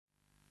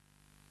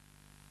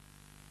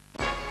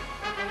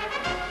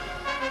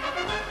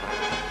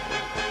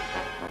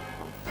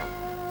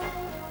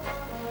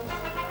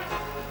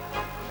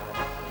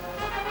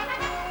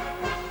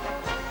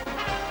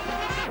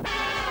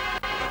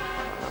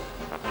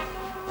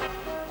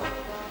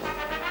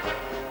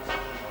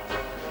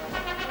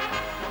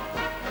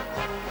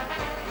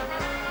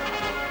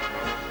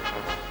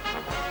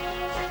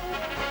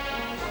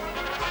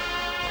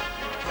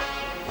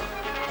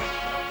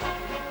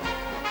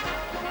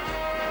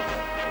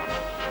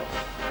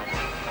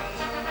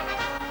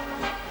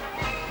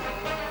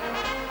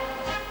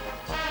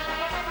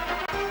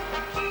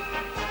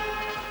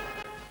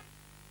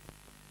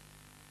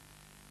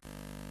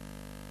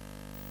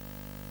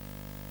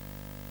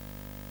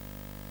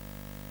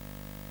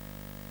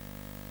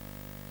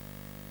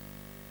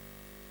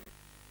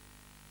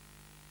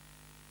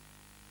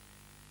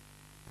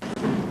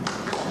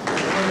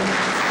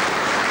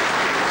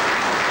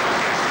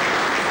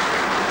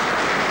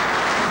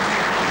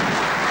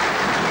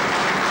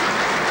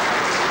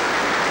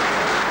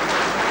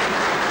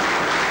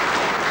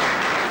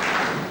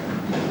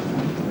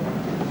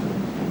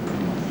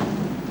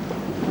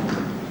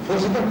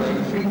voorzitter,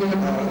 mijn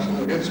vrienden, daar is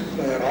nou reeds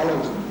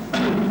herhaling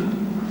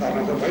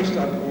daarom gewys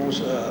dat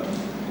ons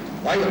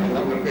baie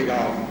belangrike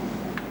jaar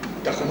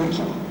tegemoet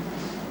gaan.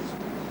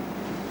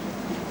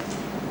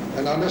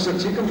 En dan is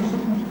het zeker goed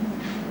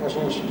als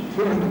ons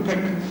volgende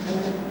kyk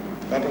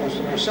dat ons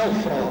vir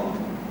onsself vra,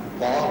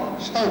 waar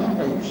staan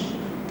ons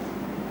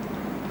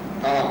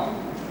na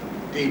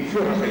die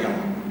vorige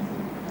jaar?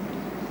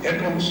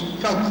 Het ons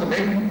veld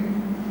gelek?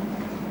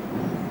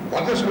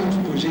 Wat is ons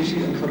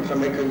posisie in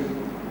vergelijking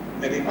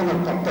met die ander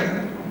partij?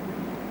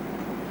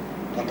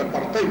 Dat de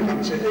partij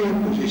kan sy eie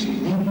posisie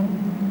nie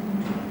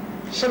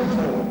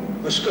sinvol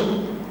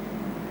beskuld,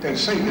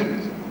 tensy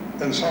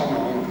dit in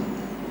samenhang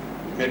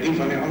met die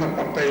van die ander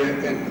partye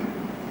en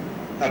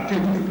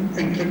natuurlijk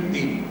eintlik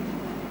die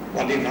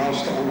wat die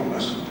naaste aan hom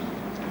is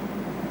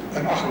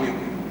in ag neem.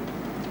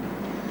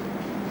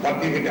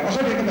 Wat die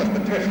asrekening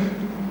betref,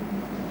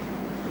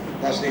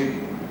 was die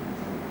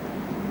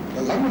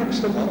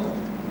belangrikste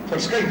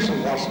verskynsel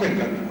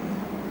waarskynlik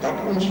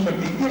dat ons vir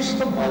die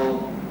eerste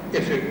maal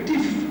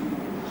effektief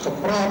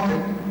gepraat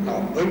het na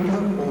buite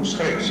ons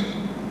grense,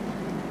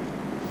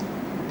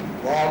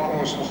 waar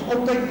ons nog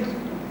altyd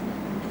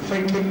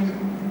feitlik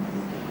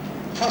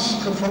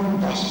vastgevang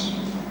was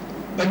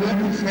binne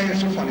die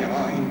grense van die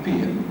HNP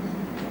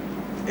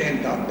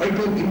en dat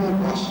buite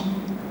niemand was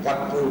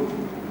wat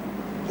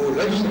wou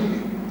luister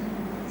nie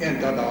en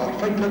dat daar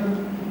feitlik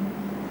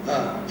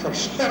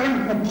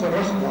versperring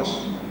opgerig was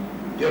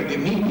deur die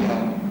media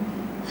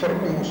vir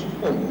ons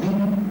om nie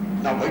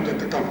na buite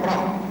te kan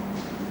praat,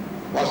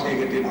 was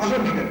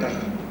 1998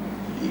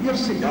 die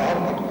eerste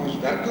jaar wat ons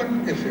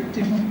werklik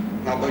effectief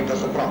na buite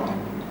gepraat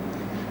het.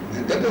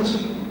 En dit is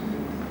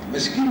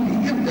miskien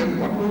die een ding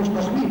wat ons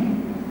nog nie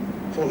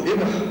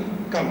volledig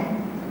kan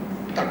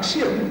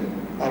taxeer,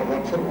 maar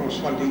wat vir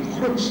ons van die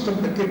grootste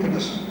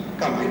betekenis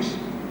kan wees.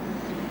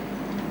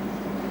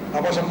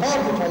 Daar was 'n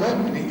paar gevalle.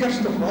 In die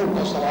eerste geval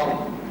was daar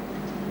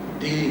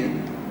die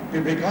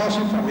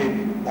publikasie van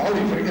die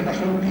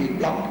Bali-vereniging, die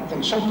blad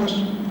Consultus,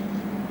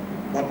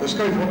 wat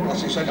beskryf word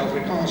as die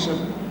Suid-Afrikaanse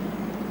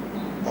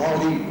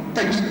Bali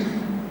tydskrif,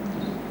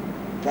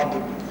 wat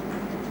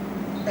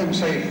in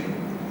sy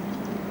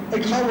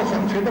uitgawe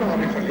van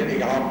Februarie verlede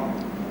jaar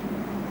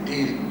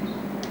die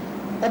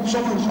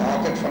opsomming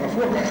gehad het van 'n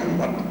voorlegging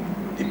wat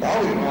die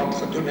Bali-raad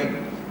gedoen het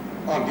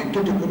aan die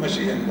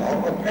Toto-kommissie en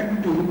waarop ek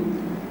toe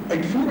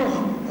uitvoerig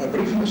 'n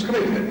brief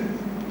geskryf het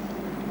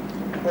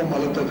om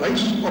hulle te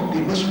wys op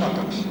die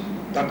misvattings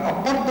dat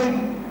apartheid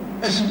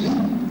is nie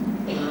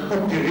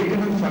op die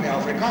rekening van die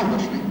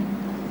Afrikaners nie.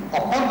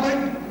 Apartheid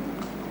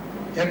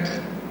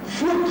het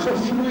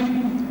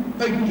voortgevloei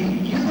uit die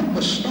hele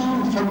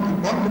bestaan van die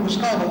blanke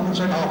beskadiging in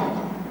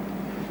Suid-Afrika.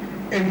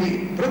 En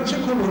die Britse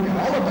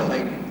koloniale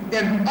beleid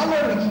en alle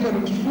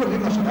regerings voor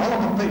die nasionale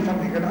partij van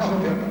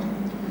 1948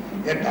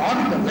 het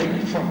daardie beleid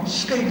van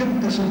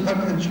skeiding tussen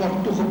wit en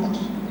swart toegepas.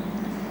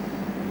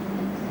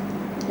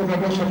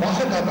 Omdat ons verwag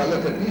het dat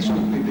hulle dit nie so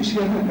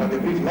publiseer het, dat die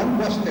brief lang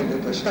was en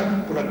dit 'n sterk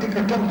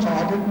politieke klank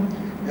gehad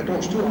het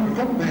ons toe aan 'n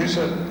klomp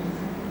mense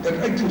dit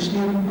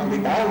uitgestuur aan die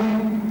Bali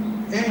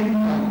en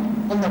aan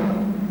ander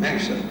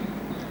mense.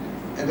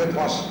 En dit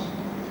was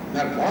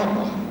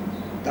merkwaardig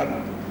dat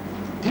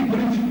die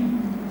brief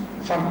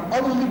van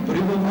al die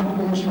briewe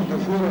wat ons van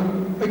tevore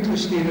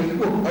uitgestuur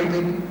het, ook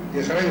buiten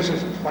die grense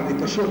van die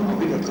persoon aan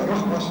wie dit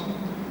gerig was,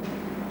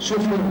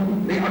 soveel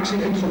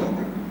reaksie uitgelok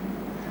het.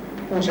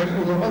 Ons het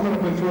onder andere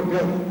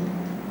bijvoorbeeld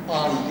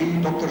aan die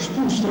Dr.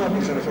 Spoelstra,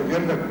 die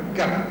gereformeerde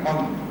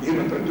kerkman hier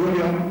in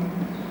Pretoria,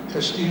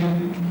 gestuur,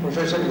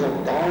 professor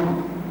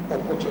Jordaan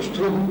op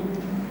Potchefstroom.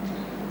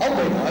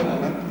 Albei daai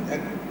manne het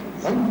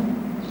lang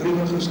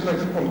briewe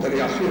geskryf om te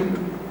reageer.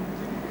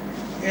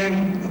 En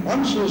 'n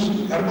man soos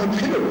Herman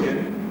Gilloway,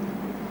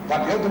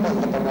 wat heeltemal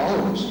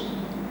liberaal is,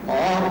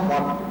 maar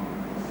wat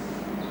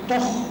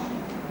toch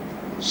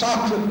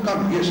saaklik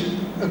kan wees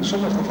in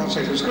sommige van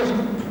sy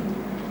geskrifte.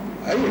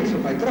 Hy het vir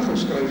my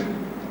teruggeskryf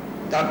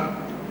dat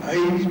hy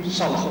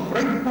sal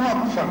gebruik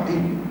maak van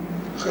die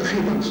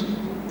gegevens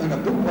in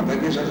 'n boek wat hy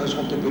besig is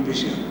om te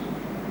publiseer.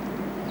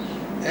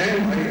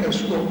 En hy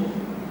is ook,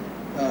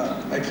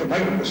 hy het vir my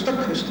op 'n stuk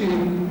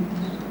gestuur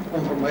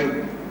om vir my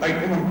by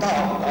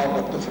kommentaar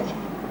daarop te vraag.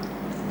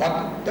 Wat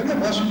dinge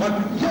was wat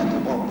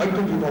heeltemal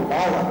buiten die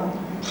normale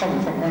gang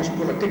van ons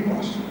politiek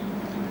was.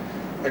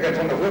 Ek het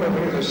van tevore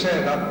vir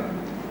gesê dat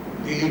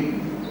die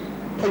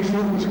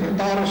uitvoerende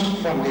sekretaris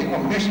van die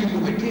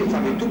amnestiekomitee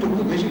van die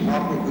Toto-kommissie,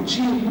 Martin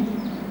Coetzee,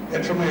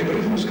 het vir my 'n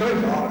brief geskryf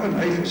waarin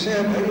hy gesê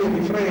het hy het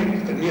die vryheid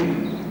geneem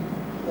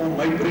om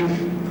my brief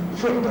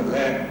voor te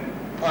lê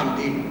aan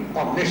die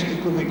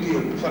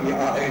amnestiekomitee van die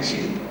ANC.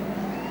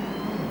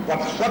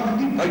 Wat glad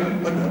nie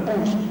binne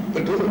ons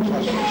bedoelings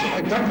was, ons het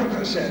uitdrukklik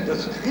gesê, dit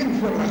is geen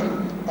voorlegging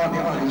aan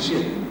die ANC.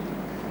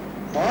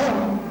 Maar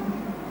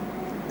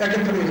ek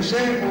het vir hy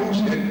gesê, ons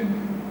het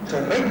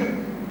gereik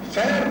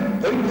ver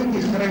buiten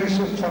die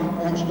grense van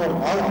ons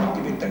normale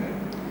activiteit.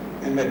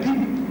 En met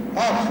die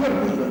paar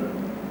voorbeelde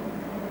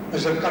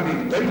is dit kan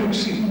jy duidelik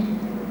sien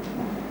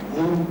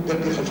hoe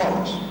dit die geval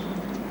is.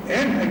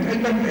 En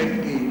uiteindelik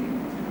het die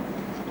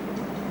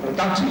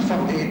redaksie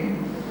van die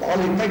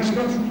Bali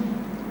tydskrif,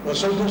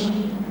 Resultus,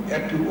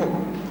 het toe ook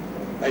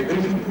my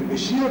brief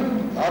gepubliseer,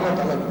 nadat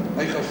hulle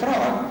my gevra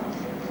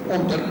het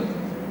om dit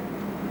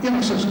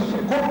enigszins te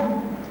verkoop,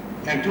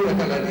 en toe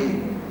het hulle die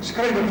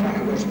skrywer van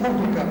die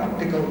oorspronklike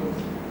artikel,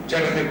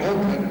 Jeremy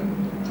Bolton,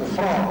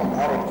 gevra om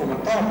daarop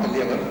kommentaar te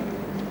lewer,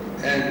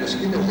 en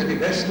miskien is dit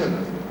die beste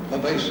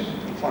bewys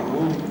van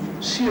hoe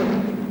seer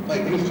my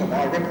brief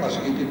gemaak het, as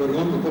ek die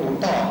beroemde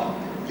kommentaar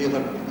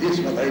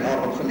lees wat hy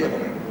daarop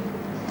gelewer het.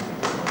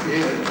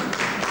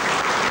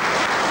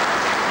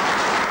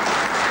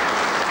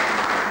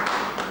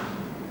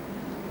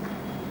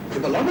 Die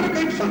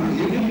belangrikheid van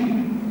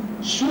hierdie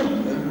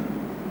soort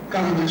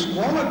kan mens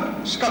kwalijk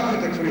skat,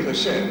 het ek vir u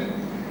gesê.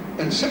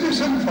 In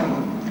Citizen van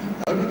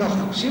die dag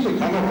 7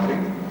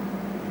 Januarie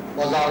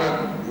was daar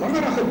 'n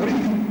langerige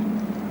brief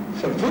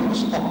vir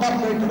woens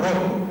apartheid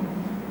rol.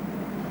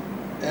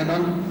 En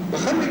dan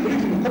begin die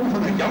brief en kom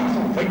van 'n Jan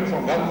van Wyk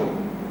van Welkom.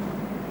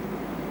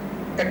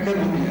 Ek ken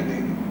hom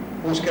nie,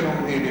 ons ken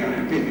hom nie in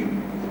HNP nie.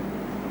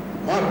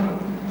 Maar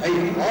hy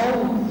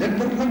haal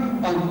letterlik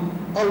aan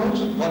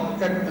alles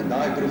wat ek in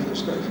daai brief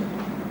geskryf het.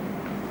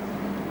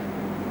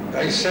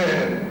 Hy sê,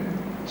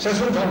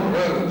 Cecil John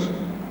Rhodes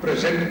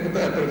prevented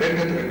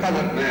a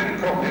colored man,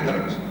 Crop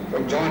Hendricks,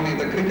 from joining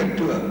the cricket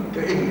tour to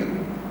England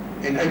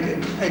in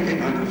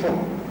 1894.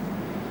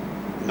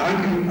 In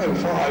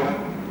 1905,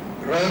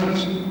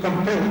 Rhodes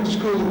compelled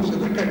schools in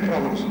the Cape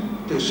Province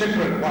to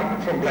separate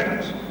white from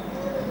blacks.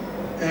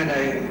 And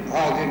hy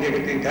haalt in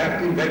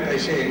 1913, back I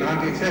say, in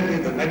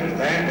 1930, the Native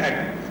Land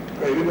Act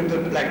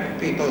prohibited black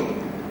people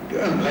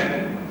to own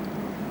land.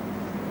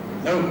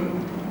 Nou,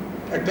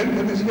 ek dink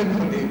dit is een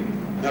van die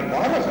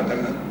merkwaardige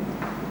dinge,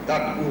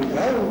 dat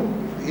hoewel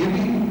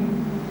hierdie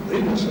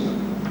briefwisseling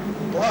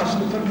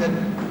plaasgevind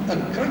het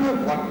in kringe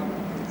wat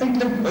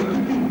eintlik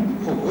buiten die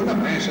gewone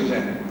mense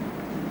lê,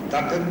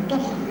 dat dit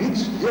tog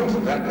reeds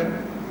deurgewerk het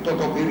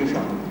tot op hierdie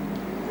vlak.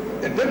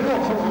 En dit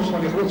word vir ons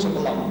van die grootste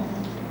belang.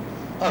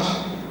 As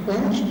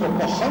ons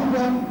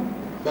propaganda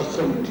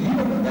begin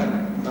deurwerk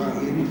na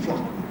hierdie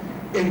vlak,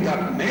 en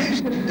dat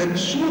mense dit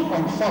so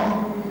aanvaar,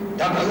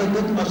 dat hulle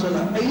dit as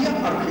hulle eie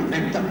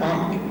argumente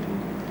aanbied,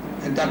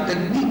 en dat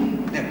dit nie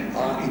net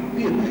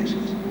HNP-mense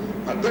is,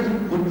 maar dit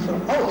moet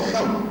veral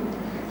geld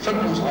vir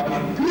ons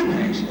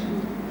HNP-mense,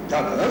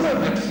 dat hulle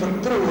met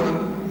vertroue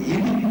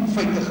hierdie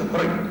feite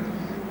gebruik.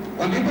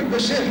 Want ek moet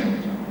besef,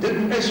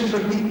 dit is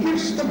vir die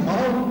eerste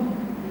maal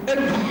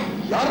in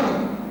jare,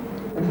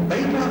 in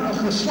byna 'n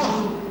geslag,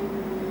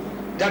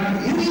 dat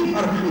hierdie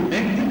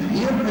argumente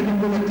weer in die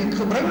politiek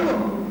gebring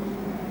word.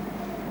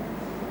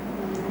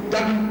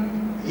 Dat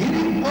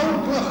hierdie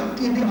aanklag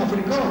teen die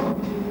Afrikaner,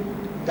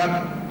 dat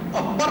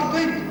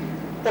apartheid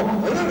op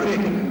hulle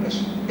rekening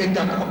is, en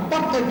dat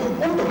apartheid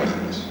op onreg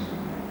is,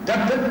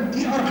 dat dit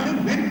die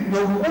argument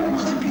nou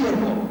omgekeer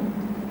word.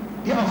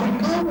 Die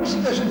Afrikaners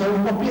is nou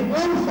op die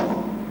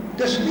aanval.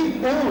 Dis nie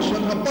ons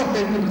wat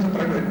apartheid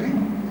ingebring het nie.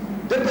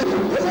 Dit is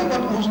hulle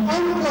wat ons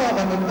aankla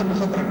wat het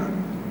ingebring het.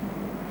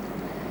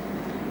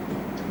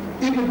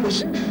 Jy moet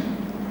besef,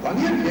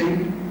 wanneer jy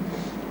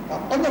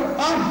 'n ander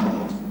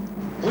aanval,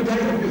 moet hy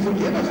op die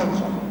verdediging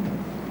gaan.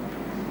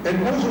 En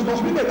ons is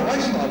nog nie by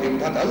daai stadium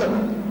dat hulle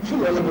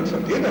voel hulle moet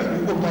verdedig,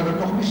 omdat het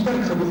nog nie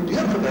sterk genoeg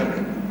deurgewerk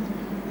het.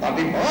 Maar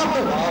die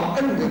mate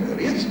waarin dit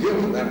reeds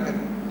deurgewerk het,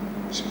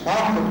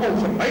 maak het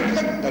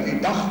onvermydelik dat die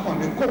dag aan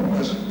die kom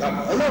is, dat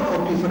hulle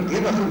op die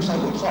verdediging sal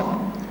moet gaan.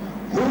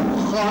 Hoe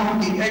gaan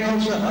die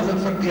Engelse hulle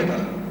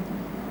verdedig?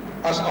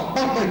 As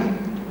apartheid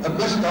 'n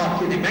misdaad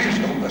teen die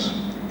mensdom is,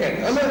 en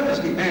hulle is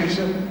die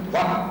mense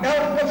wat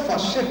elke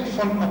facet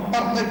van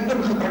apartheid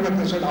ingebring het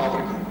in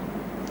Suid-Afrika.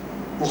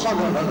 Hoe gaan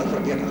hulle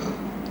verdedig?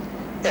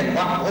 En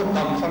wat word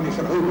dan van die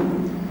verhouding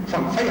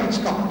van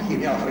vyandskap teen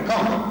die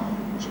Afrikaner,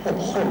 op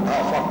grond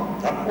daarvan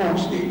dat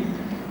ons die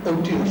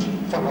auteurs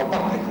van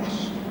apartheid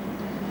was.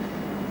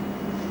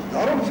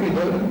 Daarom,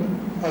 vriende,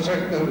 as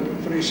ek nou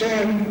vir u sê,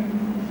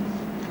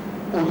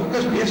 ons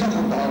is besig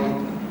om daarin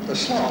te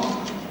slaag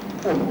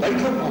om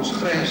buiten ons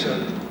grense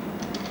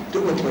te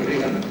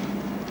opereer,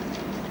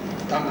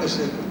 dan is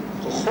dit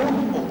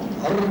gegrond op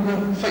harde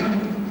feite.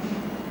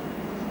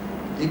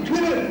 Die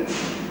tweede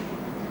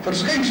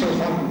verskynsel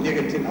van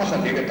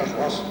 1998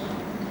 was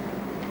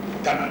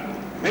dat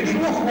met die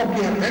oog op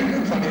die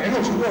herdenking van die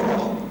Engelse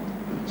oorlog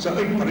se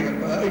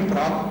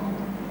uitbraak,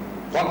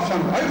 wat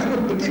van baie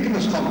groot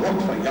betekenis gaan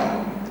word van ja,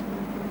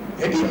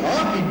 het die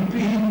HNP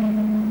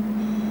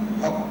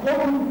 'n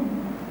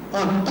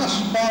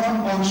onaantastbare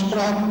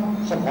aanspraak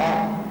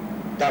gemaak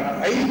dat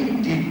hy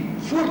die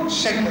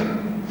voortsetter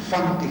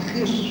van die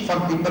gees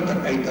van die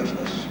Bittereinders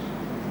is.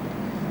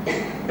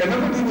 En dan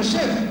moet jy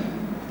besef,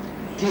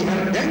 die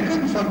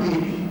herdenking van die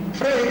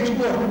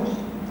Vryheidsoorlog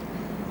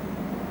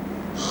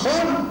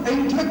gaan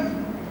eintlik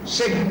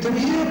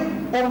sentreer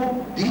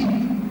op die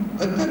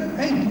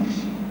Bittereinders.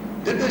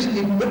 Dit is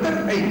die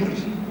Bittereinders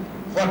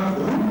wat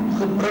roem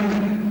gebring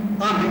het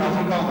aan die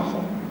Afrikaner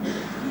volk.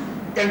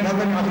 En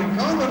wanneer die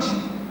Afrikaners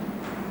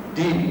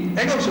die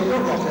Engelse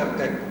oorlog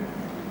herdenk,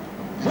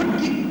 moet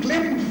die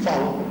klem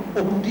val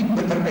op die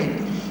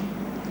Bittereinders.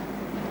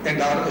 En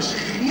daar is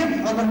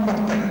geen ander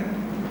partij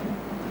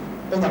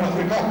onder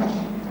Afrikaners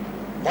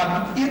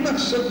wat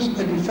enigszins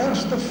in die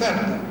verste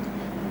verte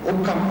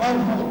ook kan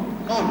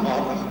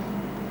aanmatig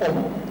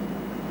om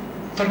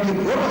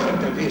verteenwoordiger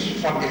te wees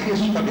van die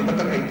gees van die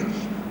Bittereinders.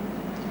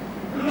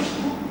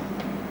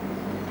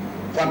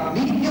 Want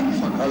nie een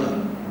van hulle,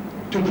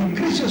 toe die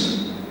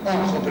crisis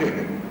aangebreek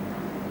het,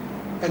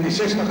 in die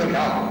 60er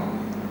jare,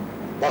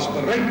 was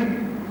bereid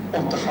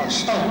om te gaan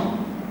staan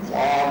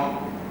waar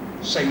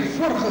sy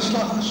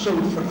voorgeslag sou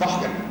verwag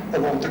het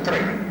om hom te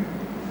kry.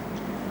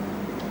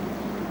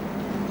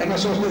 En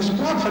as ons dus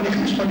praat van die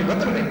gees van die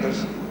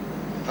Bittereinders,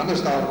 dan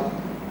is daar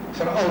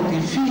veral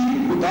die 4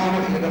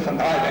 hoedanighede van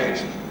daai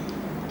reis.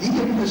 Die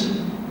een is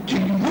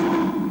die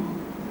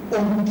moed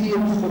om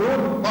teen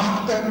groot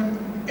magte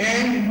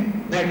en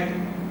met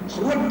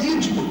groot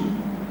teenspoed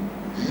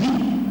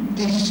nie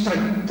die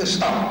stryd te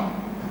staan.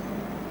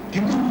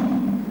 Die moed,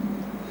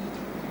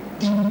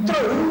 die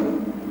trou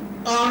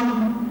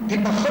aan die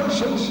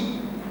beginsels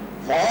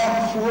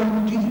waarvoor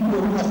die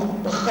oorlog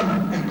begin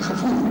en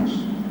gevoer is.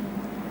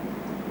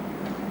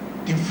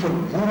 Die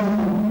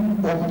vermoë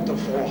om te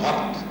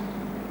volhard.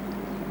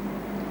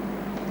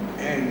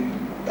 En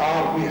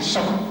daarmee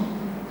sal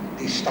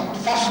die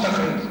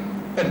standvastigheid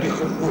in die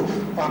geloof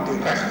aan die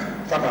reg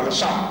van hulle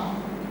saak.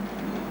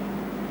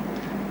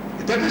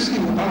 Dit is die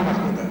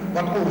hoedanighede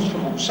wat ons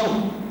van onsself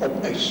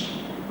opeis.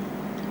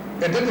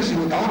 En dit is die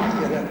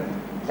hoedanighede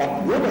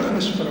wat nodig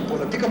is vir 'n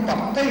politieke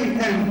party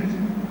en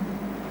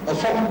 'n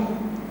volk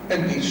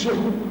in die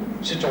soort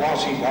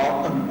situasie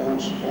waarin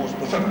ons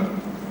bevind.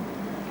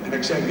 En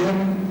ek sê weer,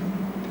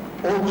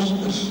 ons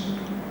is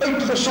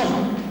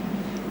uitgesonderd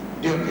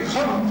deur die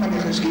gang van die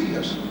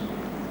geskiedenis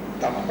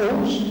dat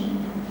ons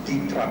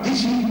die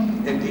tradisie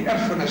en die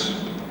erfenis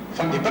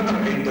van die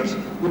Bittereinders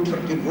moet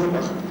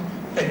verteenwoordig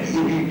in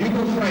hierdie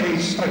nuwe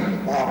vryheidsstryd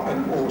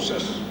waarin ons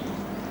is.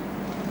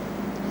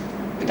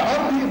 En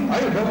daarmee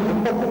baie wel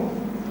gekoppel.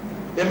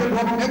 En dit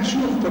word net so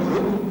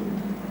verloop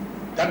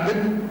dat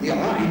dit die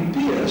HNP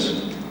is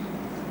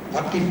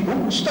wat die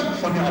mondstuk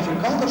van die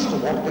Afrikaners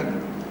geword het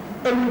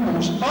in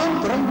ons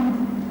aandring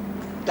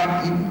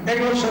dat die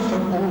Engelse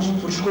van ons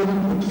verskoning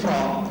moet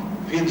vra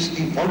weens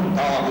die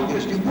wondade,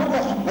 weens die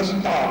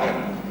oorlogsmisdade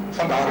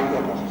van daardie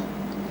oorlog.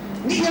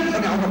 Nie een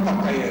van die ander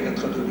partye het dit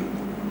gedoen nie.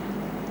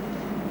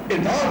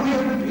 En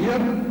daarmee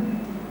weer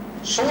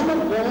sonder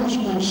ons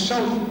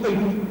onsself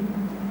uit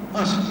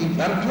as die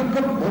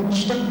werklike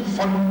mondstuk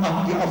van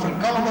die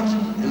Afrikaners,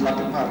 en laat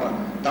ek maar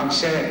dan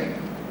sê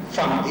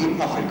van die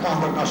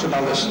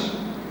Afrikaner-nasionalisten.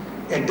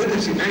 En dit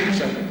is die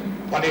mense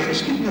wat die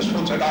geskiedenis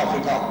van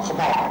Suid-Afrika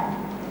gemaak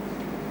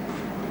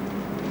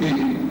het.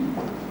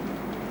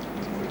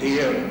 Die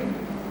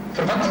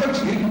verwikkelings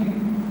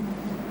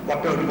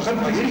wat nou die begin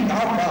van hierdie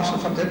jaarfase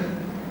van dit,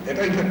 het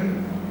eintlik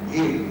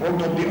hier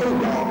rondom die ou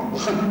jaar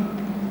begin.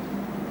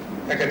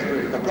 Ek het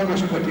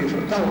plannes met u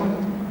vertel,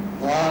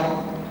 maar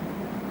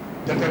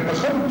dit het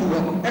begin toe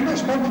een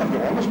Engelsman van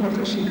Johannesburg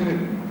geseker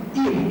het,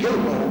 Ian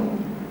Gilmore,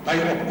 hy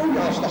op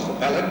oudjaarsdag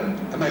gebel het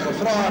en my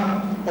gevra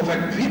of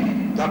ek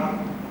weet dat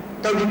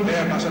Tony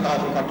Blair na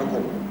Suid-Afrika toe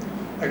kom.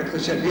 Ek het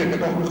gesê, nee, ek het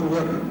nog nie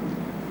gehoor nie.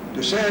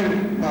 Toe sê hy,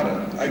 maar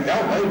hy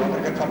bel my, want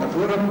ek het van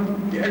tevore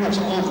die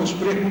Engelse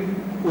aangespreek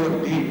oor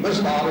die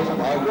misdade van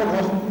die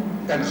oorlog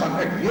en gaan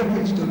ek weer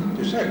iets doen.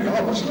 Toe sê ek,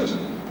 ja, beslis.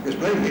 Dus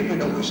bly het my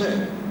nou gesê.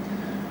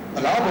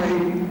 Maar later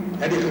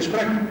het die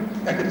gesprek,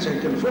 ek het sy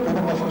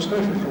telefoonnummer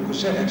afgeskryf en vir hom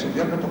gesê, ek sê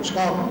weer met hom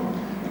skakel.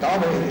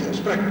 Daarby het die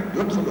gesprek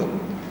doodgeloop.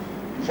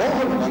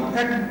 Volgende, want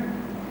ek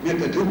weet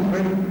dit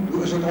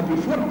hoe is het op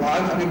die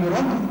voorblaai van die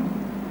koerant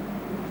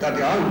dat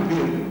die HNP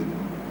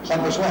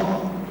gaan beswaar.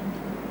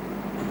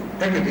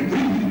 Ek het die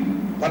brief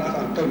wat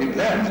aan Tony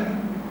Blair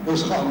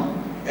ons gaan,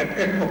 heb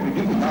ek op die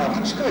nuwe jaar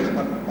geskryf,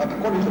 maar dat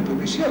kon nie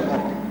gepubliseer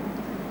word.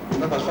 En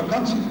dat was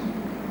vakantie.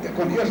 Ek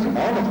kon eerst die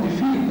maandag die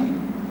 4.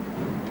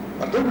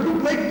 Maar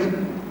dit blyk dit,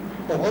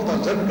 behalve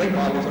as dit blyk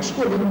maar die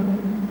verskoning,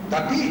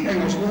 dat die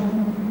Engelsman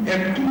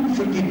het toen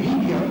vir die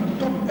media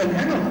tot in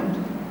Engeland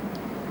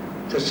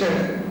gesê,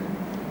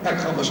 ek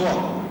gaan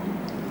beswaar.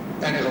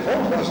 En die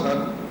gevolg was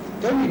dat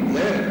Tony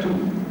Blair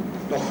toen,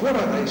 nog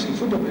voordat hy sy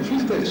voet op die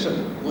vliegtuig sit,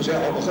 moes hy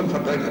al begin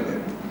verduidelik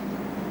het.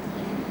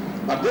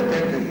 Maar dit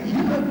het die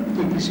hele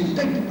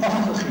publiciteit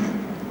afgegeven,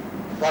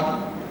 wat,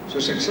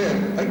 soos ek sê,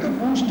 hy kan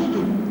ons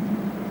toedoen.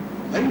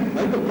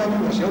 My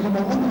beplanning was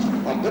helemaal anders,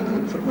 want dit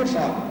het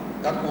veroorsaak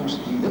dat ons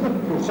die hele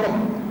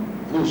program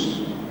moes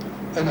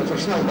in 'n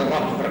versnelde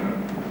rad bring.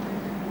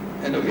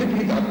 En nou weet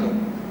jy dat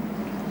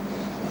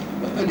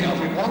in die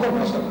Afrikaner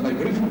was dat my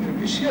brief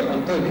gepubliseer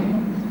aan Tony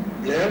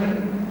Blair,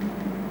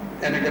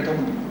 en ek het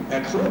hom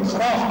met groot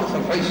graag te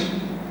verwys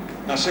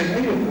na sy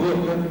eie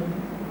woorde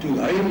toe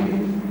hy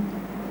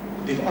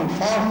die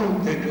aanvaarding,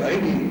 toe hy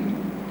die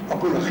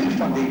apologie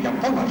van die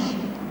Japanners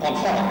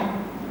aanvaard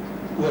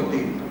oor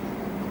die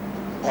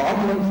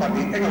behandeling van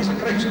die Engelse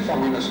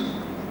krygsgevangenes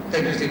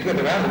tydens die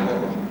Tweede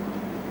Wêreldoorlog.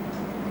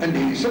 In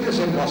die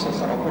Citizen was dit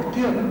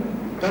gerapporteer.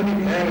 Tony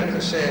Blair het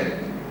gesê,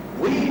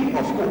 we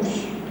of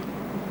course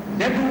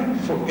never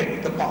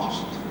forget the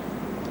past,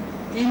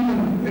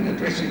 even when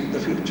addressing the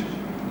future.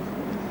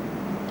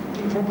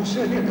 En vir ons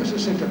sê, nee, dis 'n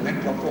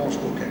sentiment wat ons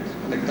ook het.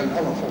 En ek dink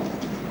alle van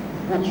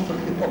ons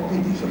vergeet ook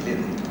nie die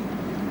verlede.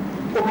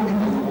 Ook nie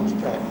wanneer ons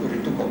praat oor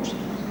die toekoms.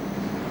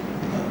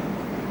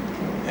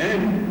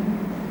 En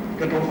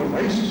dit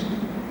verwys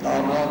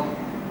daarna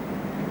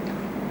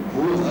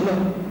hoe hulle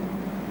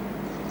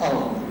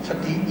al vir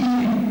die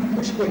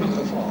verskoning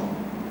gevra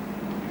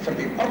vir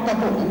die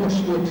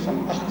aardappelhongersnood van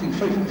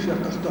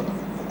 1845 tot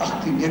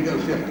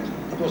 1849.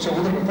 Dat was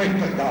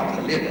 150 jaar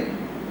gelede.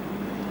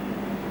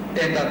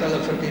 En dat hulle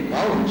vir die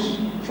Maoris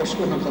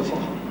verskoning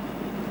gevra.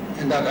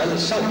 En dat hulle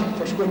self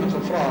verskoning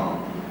gevra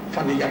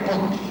van die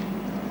Japanners.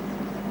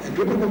 En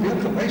toe het ek weer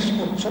gewys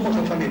op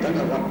sommige van die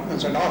dinge wat in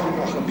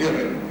Suid-Afrika gebeur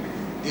het.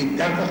 Die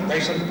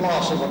 30.000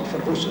 plase wat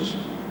verwoes is.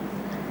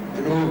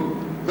 En hoe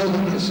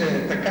Milton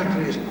gesê, the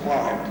country is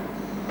quiet.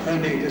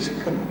 And it is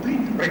a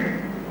complete wreck.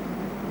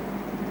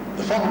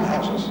 The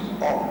farmhouses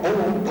are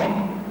all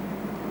gone.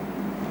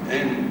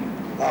 En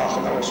waar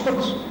generaal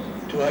Spits,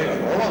 toe hy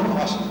in Holland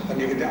was in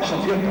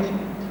 1948,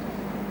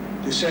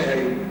 toe sê hy,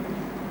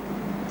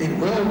 in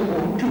World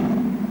War II,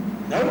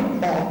 no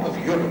part of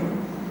Europe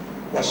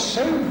was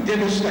so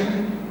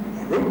devastated,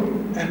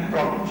 root and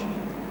branch,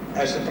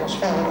 as the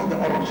Transvaal and the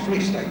Orange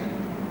Free State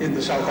in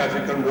the South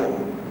African War.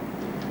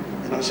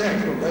 En dan sê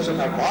ek, dit is 'n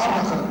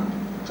merkwaardige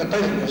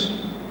getuienis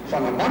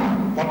van 'n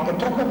man wat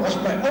betrokken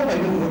was by albei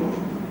die oorlog.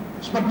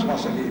 Smit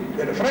was in die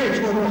Tweede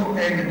Vryheidsoorlog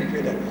en in die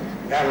Tweede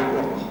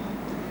Wêreldoorlog.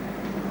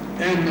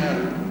 En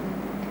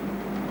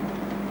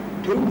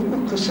toe het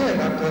ook gesê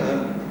dat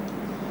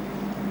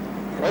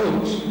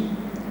Rhodes,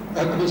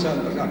 het is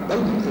dat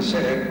Milton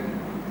gesê,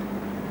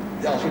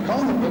 the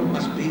Afrikaner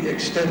must be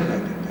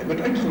exterminated. Hy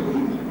moet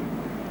uitgeroei.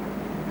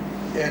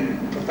 En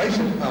verwys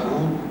het na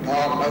hoe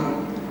daar nou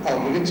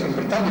al reeds in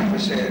Britannië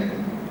gesê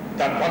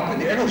dat wat in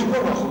die Engelse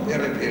oorlog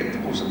gebeur het in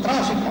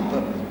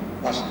concentratiekampe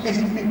was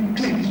ethnic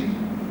cleansing.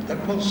 Dat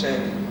wil sê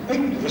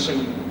uitwissing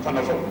van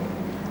 'n volk.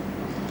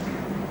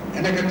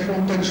 En ek het vir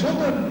hom ten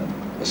slotte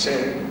gesê,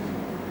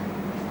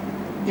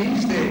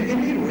 is there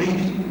any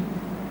reason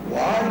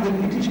why the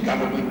British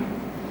government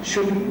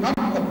should not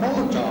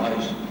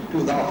apologize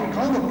to the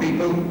Afrikaner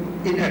people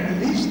in at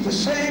least the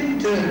same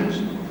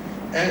terms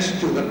as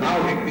to the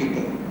Maori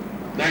people,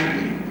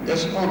 namely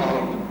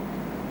dishonored?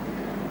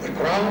 The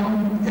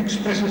Crown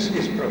expresses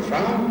its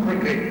profound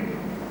regret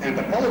and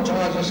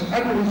apologizes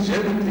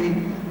unreservedly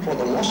for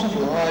the loss of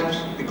lives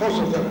because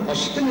of the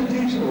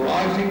hostilities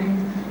arising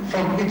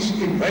from its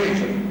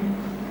invasion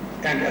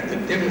and at the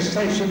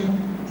devastation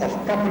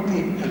of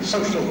property and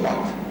social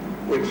life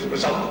which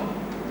resulted.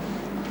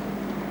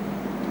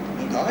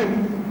 En daai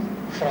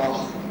vraag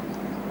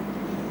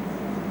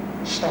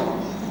staan.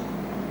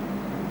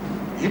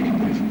 Hierdie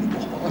brief moet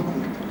nog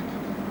beantwoord word.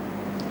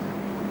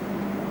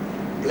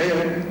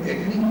 Blair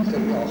het nie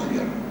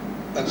gereageer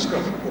in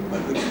skrif op my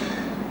brief.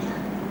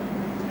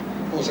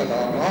 Ons het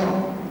daarna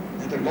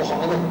het ek nog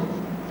 'n ander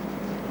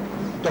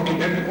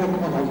dokument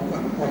ook aan hom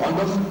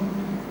oorhandig,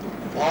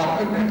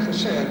 waarin ek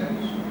gesê het,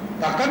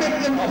 daar kan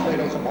net een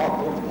afleiding gemaak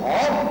word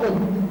waarom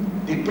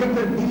die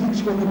Britte nie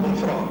verskoning wil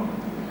vra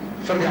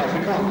vir die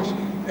Afrikaners.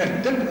 En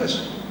dit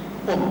is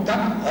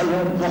omdat hulle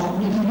nog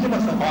nie vrede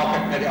gemaak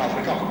het met die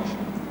Afrikaners.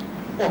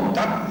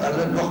 Omdat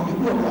hulle nog die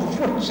oorlog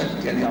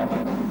voortsit teen die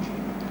Afrikaners.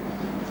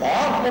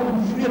 Waarom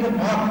vrede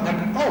maak met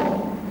al?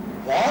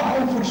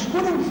 Waarom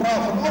verskoning vra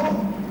van al?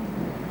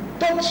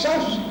 Tot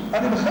selfs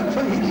aan die begin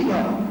van hierdie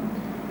jaar,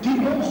 die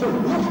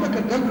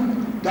ongelooflike ding,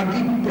 dat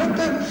die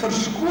Britte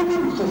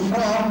verskoning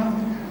gevra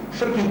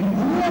vir die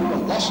hoë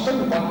belasting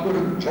wat oor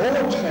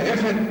George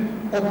gehef het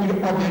op die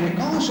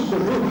Amerikaanse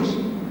kolonies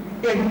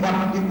en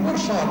wat die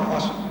oorsaak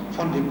was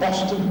van die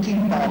Boston Tea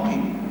Party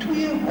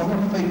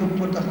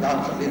 225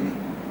 jaar gelede.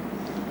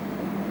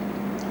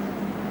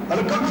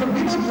 Hulle kan vir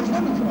niemand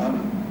verskoning vra.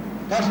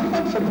 Daar is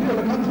niemand vir wie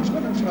hulle kan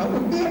verskoning vra,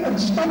 ook nie 'n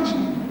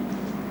instansie.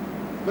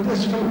 Dit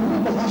is vir hoë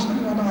belasting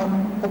wat daar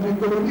op die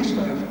kolonies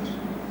gehef is.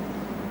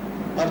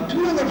 Maar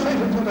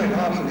 225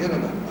 jaar gelede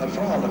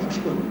vra hulle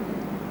verskoning.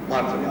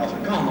 Maar vir die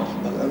Afrikaners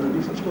wil hulle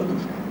nie verskoning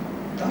vra.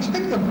 Daar is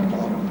net 'n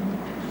verklaring.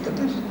 Dit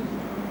is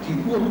die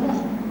oorlog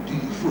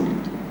die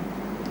voort.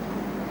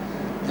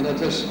 En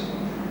dit is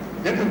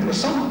net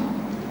interessant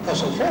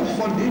as gevolg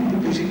van die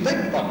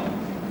publisiteit wat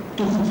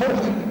toegevolg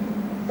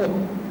het op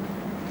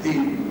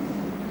die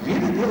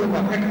mededele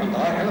wat ek aan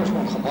daai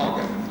Engelsman gemaak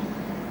het.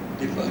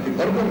 Die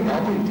burger na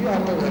die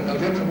theater het nou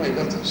net vir my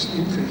dit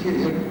gestuur gegee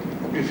hier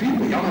op die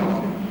 4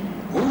 Januarie.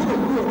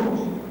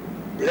 Oorlog,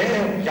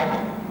 Blair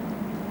jammer.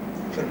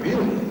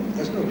 Verbeel,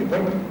 dis nou die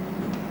burger.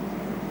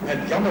 Met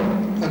jammer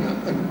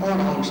in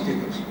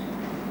aanhalingstekens.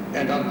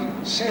 En dan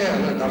sê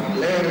hulle dat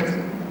Blair het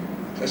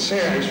gesê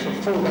hy is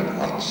vervolg en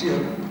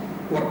hartseer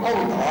oor al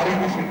daardie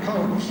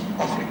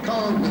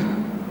Afrikaner,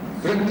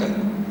 Britte,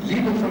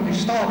 liede van die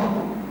staat,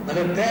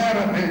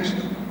 militaire mense,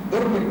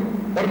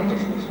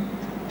 burgers,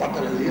 wat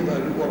hulle lewe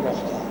in die oorlog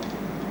gehad.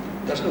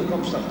 Dis nou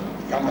komstig,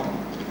 jammer,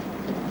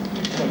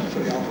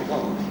 vir die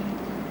Afrikaners.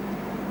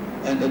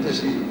 En dit is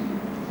die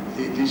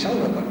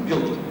diezelfde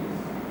beeld.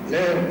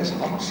 Blair is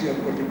hartseer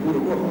oor die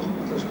boereoorlog.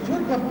 Het is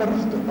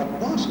voortberichte wat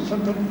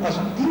plaasgevind het as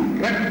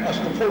direct as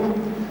gevolg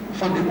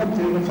van die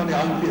optreden van die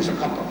HNP'se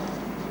kant af.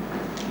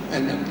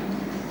 En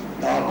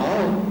daarna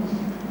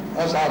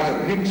was daar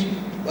 'n reeks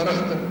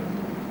berichte.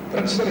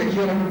 Britse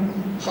regering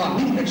gaan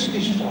nie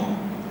ekskuus vra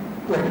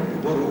oor die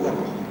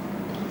boereoorlog.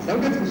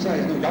 Nou dit gesê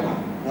is nou jammer,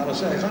 maar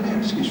as hy gaan nie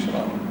ekskuus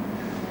vra.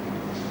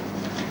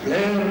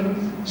 Blair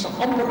se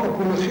amper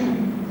apologie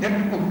net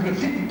om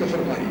kritiek te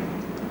vermy.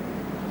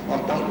 Maar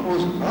dan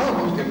na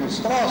ons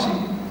demonstrasie,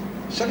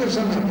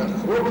 Citizen het 'n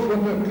groot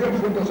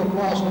kleurfoto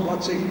geplaas op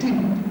bladsy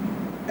 10.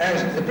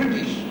 As the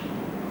British,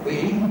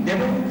 we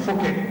never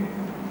forget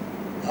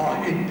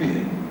HNP.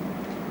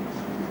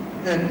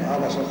 En daar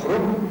was 'n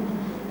groot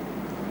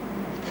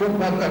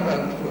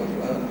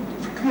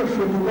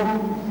kleurfoto op.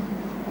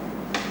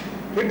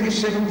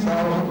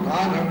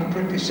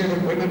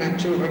 27,927 women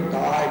and children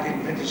died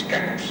in British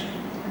camps.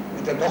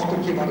 Met 'n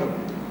dogtertjie wat het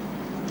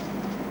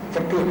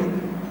vertoon het.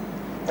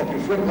 Op die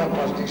voorblad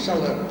was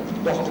diezelfde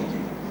dochtertje.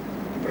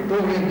 Die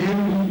Pretoria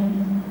News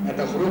met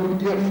een grote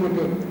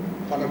kleurfoto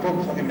van een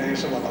klomp van die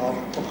mensen wat daar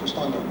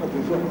opgestaan het op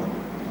die voorblad.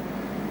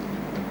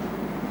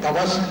 Daar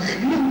was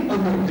geen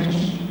ander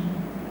nieuws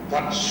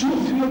wat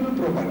soveel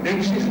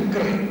prominentie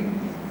gekry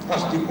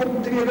as die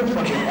optreden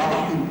van die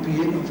HNP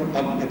in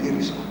verband met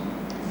hierdie saak.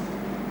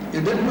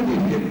 En dit moet nie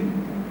weet,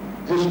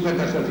 dus met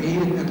een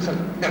geween en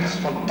gekners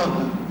van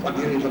tanden van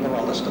hierdie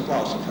liberaliste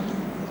plaasgevind.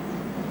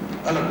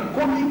 Hulle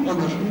kon nie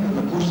anders nie,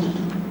 hulle moes dit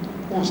doen.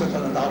 Ons het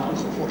hulle daartoe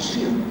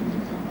geforceer.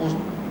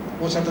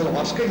 Ons het hulle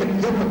waarskynlik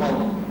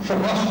heeltemal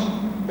verras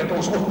met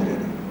ons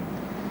optrede.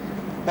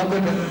 Want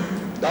het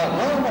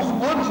daarna nog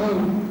aangehou,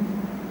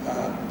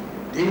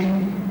 die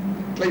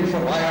klein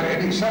verwaaier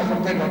en die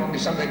selfvertijn wat in die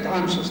Sunday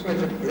Times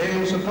geskryf het,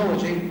 Blair's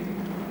apology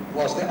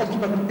was the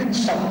ultimate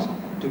insult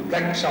to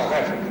black South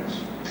Africans.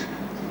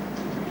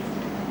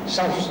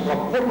 Selfs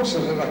rapportse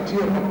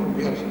redakteur wat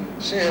probeer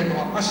sê,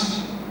 maar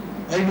as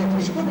hy nou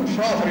verskoning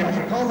vra vir die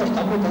Afrikaners,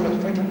 dan moet hulle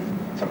feitlik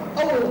vir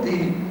al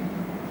die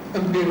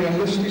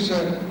imperialistische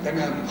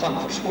dinge gaan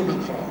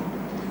verskoning vra.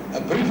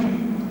 'n brief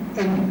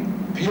in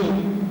beeld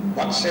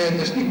wat sê,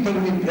 dit is nie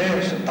Tony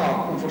Blair se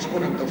taak om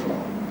verskoning te vra.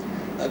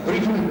 'n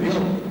brief in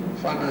beeld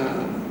van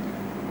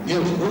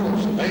Niels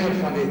Roelofs, leier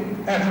van die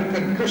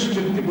African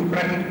Christian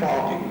Democratic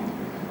Party,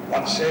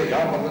 wat sê, ja,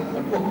 maar dit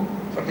moet ook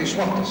vir die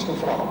swartes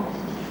gevra.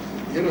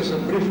 Hier is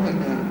 'n brief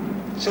in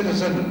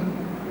Citizen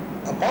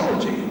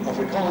apology,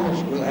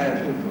 Afrikaners will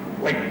have to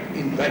wait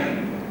in vain.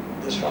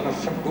 Dis van 'n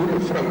verboede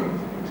vrou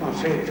van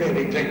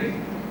Ferry Klink.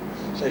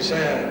 Sy sê,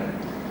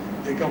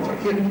 jy kan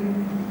vergeet,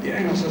 die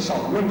Engelse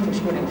sal nooit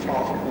verskoning vra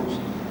vir ons.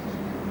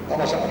 Daar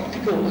was 'n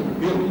artikel in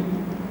beeld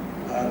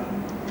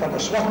van 'n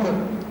swarte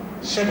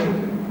sê,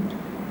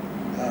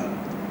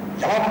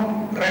 Jaap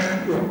Marais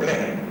oor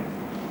Blair.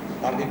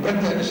 Maar die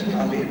Britte is nie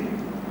alleen.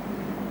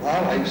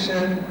 Maar hy sê,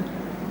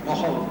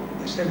 nogal,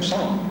 hy stem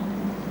saam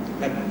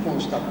met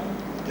ons dat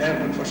Blair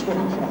moet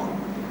verskoning vra.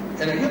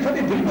 En in een van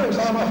die briewe is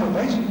daarna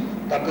verwys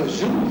dat de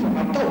Zulu van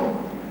Natal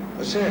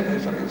gesê het, hy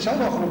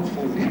vereenselwig grond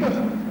volledig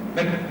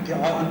met die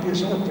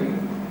HNP'se optreden.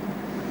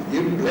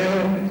 Hier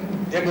Blair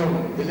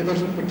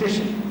delivers a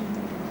petition.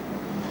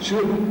 So,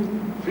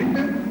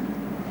 vrienden,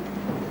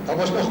 dat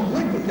was nog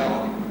nooit een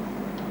jaar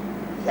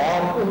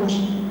waar ons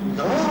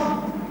na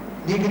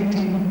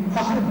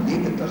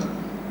 1998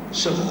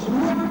 se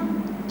groot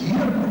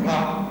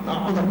deurbraak na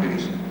ander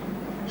mense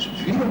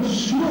weer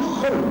so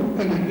gauw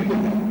in die nuwe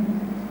jaar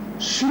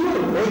so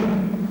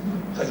ruim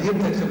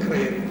geleentheid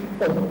gekry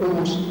het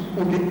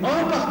om die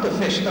aandag te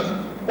vestig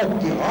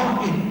op die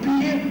HNP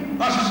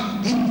as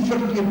die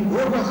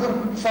verteenwoordiger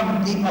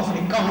van die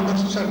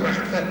Afrikaners se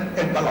regte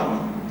en belange.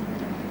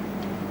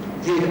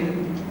 Die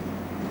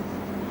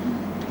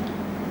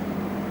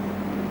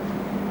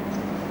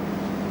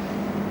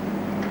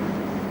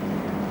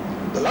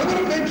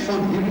belangrikheid van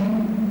hierdie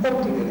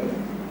optrede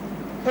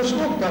is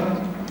ook dat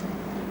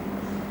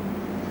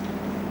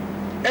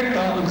ek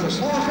daarin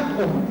geslaag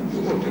het om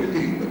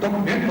die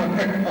dokument wat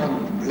ek aan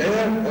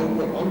Blair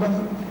oorhandig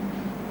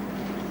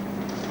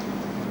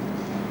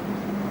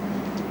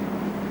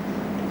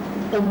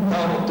om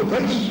daarop te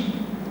wys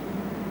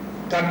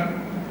dat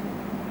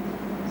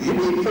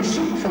hierdie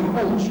versoek van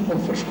ons om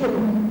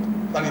verskoning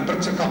van die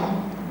Britse kant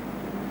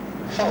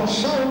val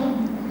saam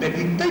met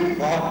die tyd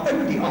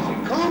waarin die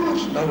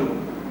Afrikaners nou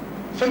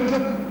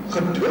feitlik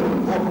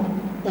gedwing word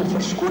om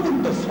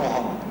verskoning te vra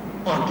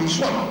aan die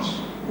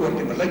swartes oor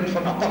die beleid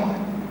van apartheid.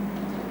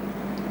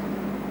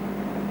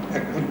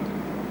 Ek moet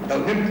nou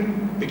net 'n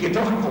bietjie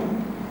terugkom.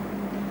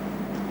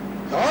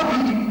 Daar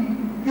die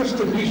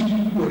eerste lees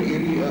oor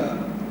hierdie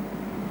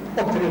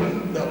optrede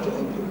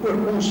oor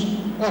ons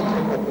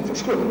aandrang op 'n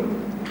verskoning.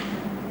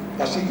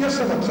 Was die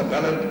eerste wat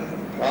gebel het,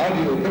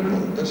 Radio Ripple,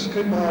 dit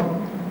skryf maar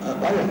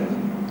baie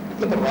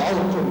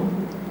liberale klomp,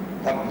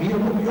 wat meer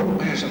op jong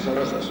mense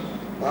gerig is.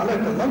 Maar hulle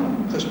het 'n lang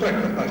gesprek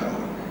met my gehad.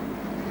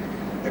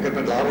 Ek het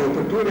met Larry op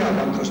Pretoria 'n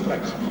lang gesprek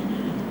gehad.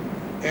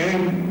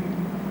 En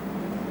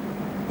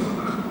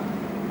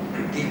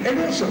Die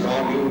Engelse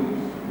radio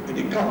in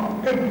die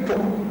Kaap, in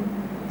Top,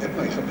 het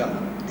my gebel.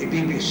 Die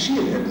BBC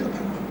het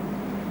gebel.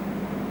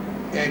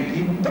 En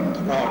die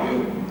puntradio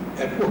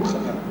het ook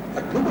gebel.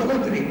 Ek noem hulle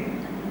drie,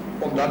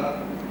 omdat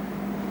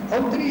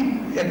al drie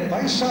het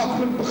baie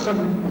saaklik begin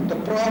om te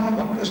praat,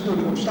 wat is nou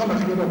die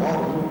omstandighede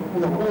waarom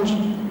ons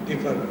die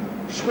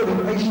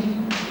verskoning eis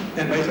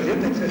en my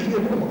geleentheid gegee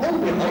om al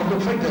die harde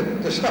feite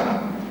te stel.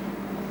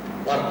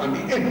 Maar aan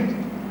die eind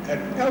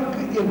het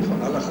elke een van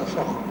hulle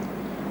gevra.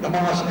 Nou,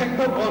 maar as ek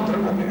nou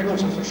aandring op die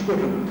Engelse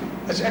verskoning,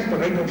 is ek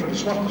bereid om vir die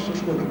swartes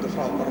verskoning te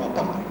vra oor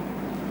apartheid.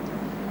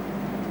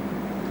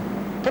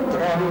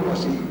 Puntradio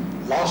was die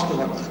laaste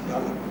wat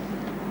gebel het.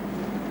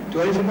 Toe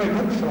hy vir my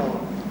dit vra,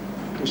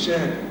 toe sê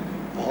ek,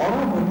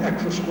 waarom moet ek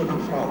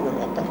verskoning vra oor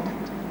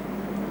apartheid?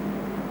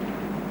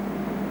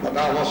 Maar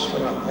daar was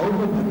vir 'n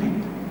halwe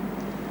minuut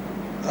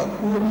 'n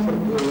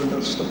oorverbouwende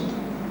stilte.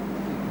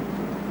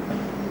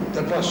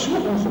 Dit was so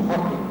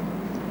ongemaklik.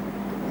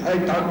 Hy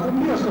het daar kom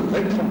nie 'n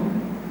geluid van,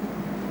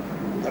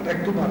 dat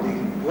ek toe maar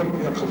die woord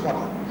weer gevat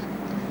het.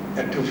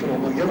 En toe vir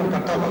hom 'n hele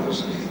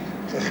catalogus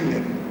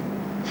gegee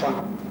van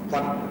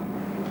wat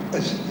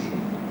is die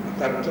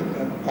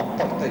werklike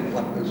apartheid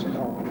wat in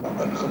Suid-Afrika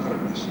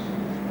ingebring is.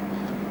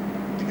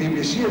 Die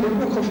BBC het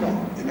ook gevra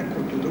en ek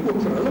kon dit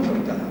ook vir hulle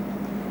vertel.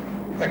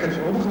 Ek het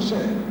vir hom gesê,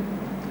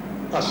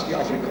 as die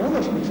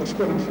Afrikaners moet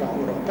verskoning vra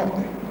oor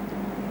apartheid,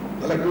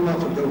 wil ek nou maar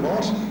vir jou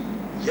waarsku,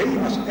 jy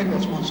as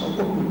Engelsman sal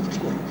ook moet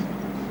verskoning vra.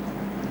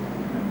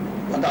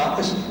 Want daar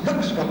is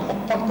niks wat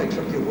apartheid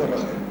verteenwoordig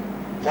het,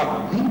 wat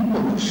nie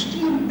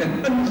ondersteun en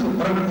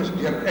ingebring is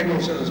deur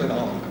Engelse in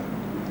Suid-Afrika.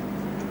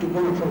 En toe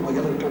kon ek vir my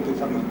hele klompie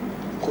van die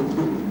goed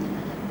doen.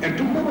 En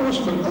toe kon ons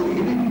vir al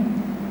hierdie,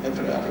 en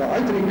vir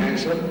al drie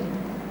mense,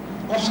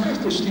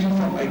 afskrifte stuur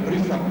van my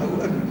brief wat nou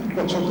in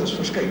Consultus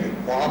verskyn,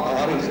 waar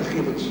daar die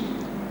gegevens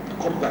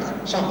kortweg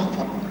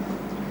saamgevat.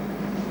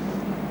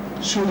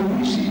 So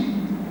u sien,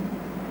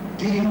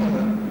 die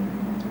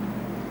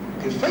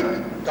feit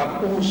dat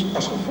ons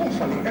as gevolg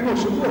van die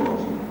Engelse oorlog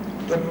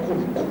dit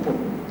kon koppel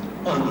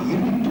aan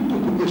hierdie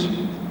toekomst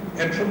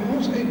het vir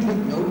ons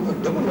eintlik nou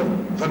 'n dubbele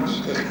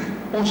wins gegee.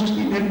 Ons is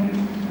nie net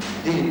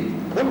die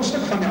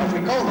grondsstuk van die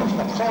Afrikaners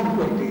wat gaan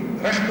oor die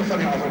regte van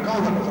die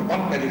Afrikaner in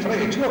verband met die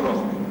Vryheidsoorlog,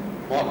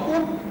 maar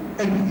ook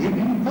in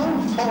hierdie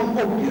aanval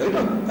op die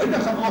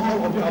huidige aanval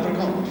op die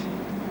Afrikaners,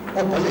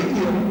 op hulle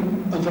eer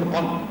in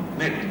verband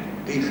met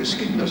die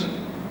geskiedenis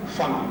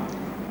van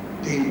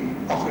die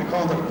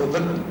Afrikaner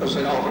bewind in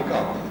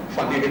Suid-Afrika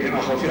van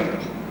 1948.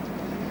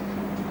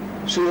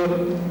 So,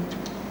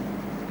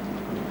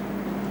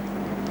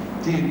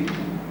 die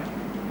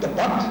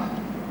debat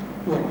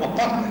oor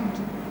apartheid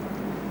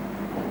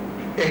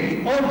en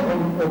die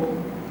aandrang op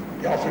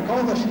die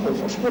Afrikaners om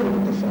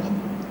verskoning te vra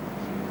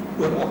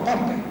oor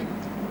apartheid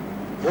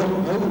word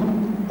nou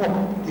op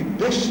die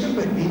beste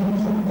manier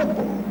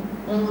gekoppel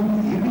aan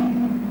hierdie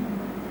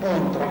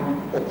aandrang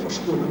op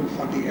verskoning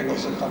van die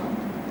Engelse kant.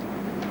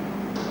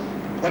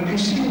 Want jy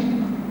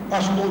sien,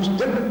 as ons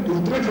dit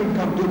doeltreffend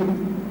kan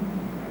doen,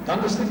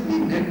 dan is dit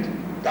nie net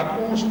dat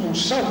ons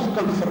onsself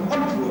kan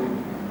verantwoord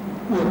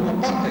oor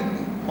apartheid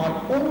nie, maar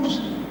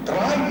ons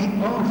draai die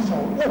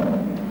aanval om,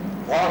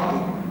 waar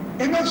die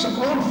Engelse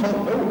aanval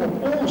nou op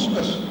ons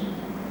is.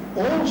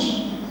 Ons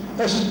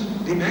is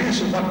die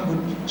mense wat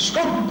moet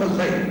skuld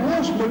bely,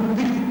 ons moet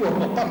lieg oor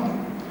apartheid.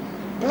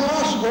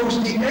 Plaas ons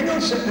die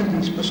Engelse in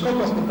die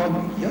beskuldigde kant,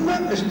 julle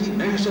is die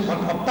mense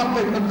wat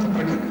apartheid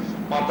ingebring het,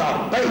 maar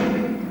daarby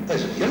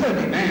is julle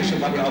die mense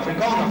wat die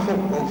Afrikaner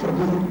volk wil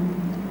vermoord.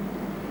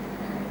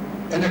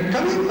 En ek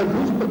kan nie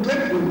genoeg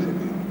beklip doen vir u,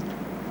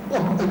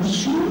 om in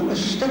so'n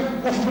sterk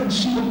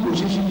offensieve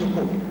posisie te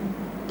kom,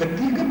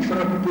 beteken vir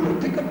 'n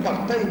politieke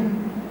party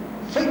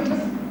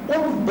feitlik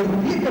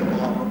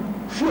onberekenbaar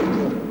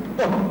voordeel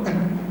om in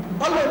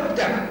alle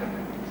term,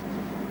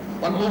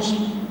 want ons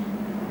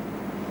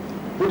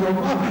moet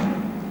ook aanneem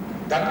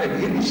dat in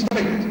hierdie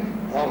strijd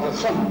waar het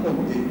gaan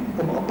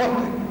om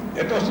apartheid,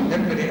 het was nie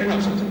net met die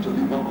Engelse te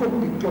doen, maar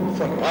ook die klomp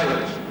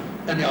verraaiers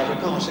in die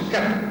Afrikaanse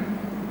kerk,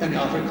 in die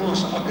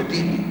Afrikaanse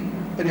akademie,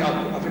 in die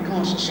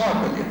Afrikaanse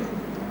sakelewe.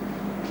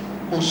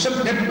 Ons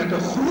sit net met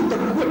 'n groter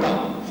quota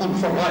van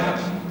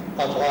verraaiers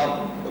as waar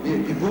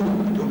die boel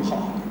doen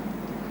gehad.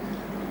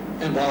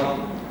 En waar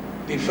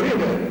die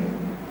vrede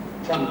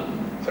van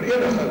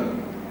vereniging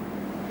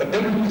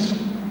beding is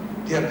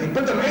deur die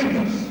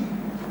Bittereinders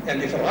en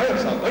die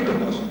verraaiers daar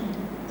buiten was,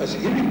 is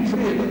hierdie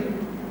vrede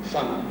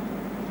van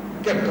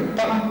Captain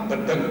Park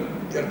beding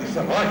deur die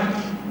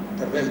verraaiers,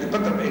 terwyl die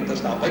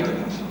Bittereinders daar buiten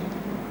was.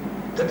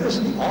 Dit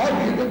is die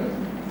waarhede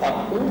wat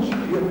ons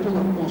weer tot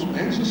ons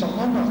mense sal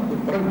aandag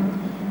moet bring,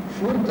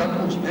 voordat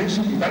ons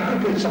mense die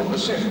werklikheid sal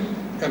besef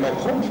en op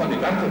grond van die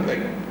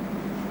werklikheid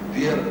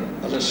weer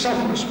hulle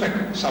selfrespek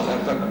sal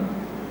herwin.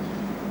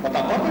 Wat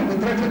apartheid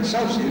betref het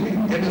selfs hierdie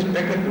Dennis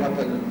Beckett wat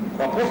 'n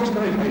rapport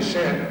skryf, hy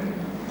sê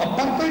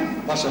apartheid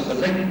was 'n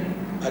beleid,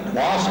 'n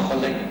dwaase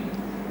beleid,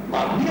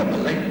 maar nie 'n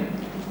beleid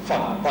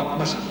van wat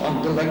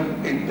mishandeling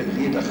en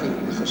belediging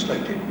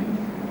gesluit het.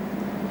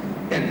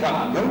 En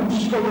wat nou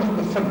skuldig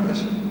bevind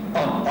is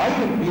aan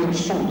baie meer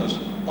sondes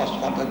as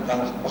wat het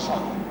wel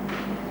begaan.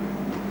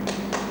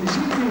 Jy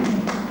sien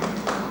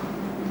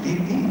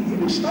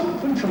die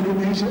standpunt van die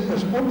mense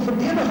is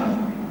onverdedigbaar.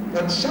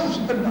 Dat selfs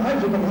in die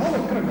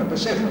liberale kringe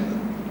besef hulle,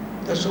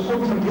 dit is so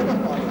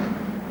onverdedigbaar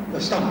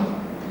standpunt.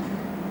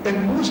 En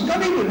ons kan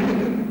nie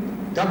bereden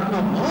dat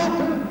na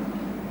mate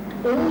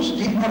ons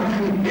die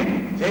argument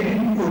wen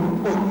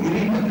oor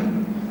hierdie dinge,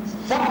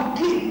 wat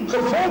die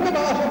gevolge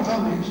daarvan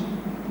gaan wees.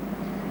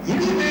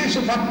 Hierdie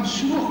mense wat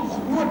so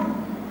groot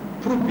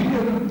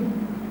probeer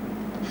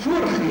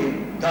voorgee,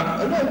 dat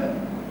hulle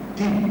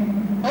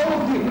al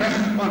die reg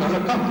aan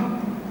hulle kant,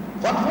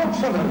 wat word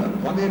van hulle,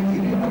 wanneer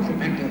hierdie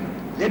argumente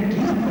let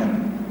deur,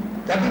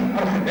 dat die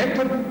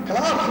argumente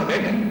klaar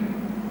gewek,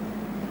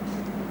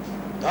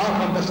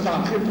 daarvan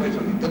bestaan geen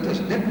twyfel nie. Dit is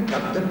net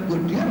dat dit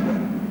moet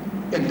deurwerk.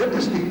 En dit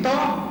is die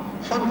taak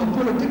van 'n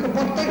politieke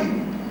party.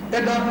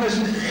 En daar is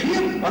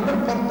geen ander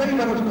party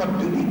wat ons kan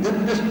doen nie. Dit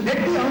is net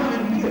die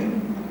HNP.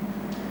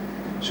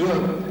 So,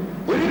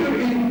 wanneer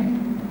u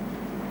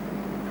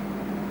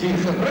die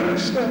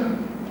geringste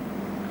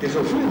die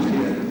gevoel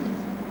gee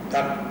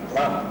dat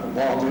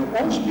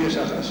waarmee ons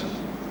besig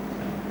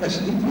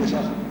is nie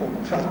besig om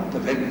veld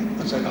te wen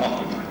in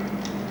Suid-Afrika.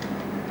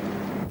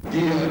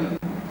 Die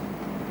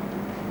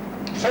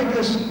feit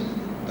is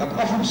dat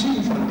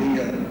afgesien van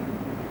die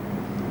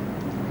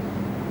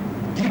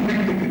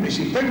directe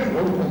publiciteit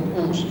rondom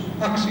ons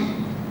aksie,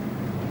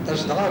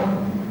 is daar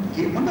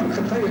die ander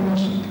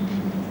getuienis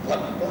wat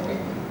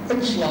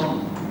inslaan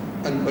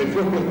in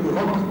byvoorbeeld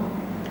Koerant.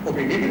 Op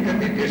die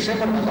 19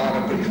 Desember was daar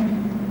 'n brief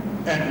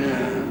en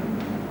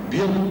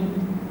beeld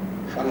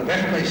van 'n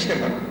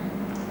wegwystemmer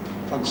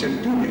van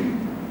Centurion.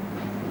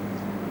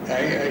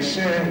 Hy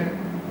sê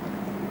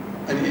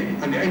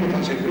aan die einde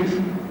van sy brief,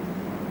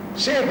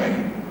 sê my,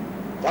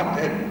 wat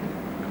het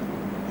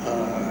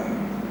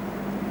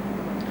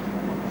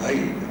hy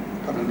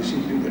kan hulle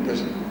sien wie dit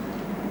is,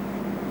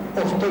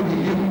 of Tony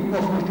Leeuw,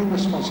 of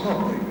Martinus van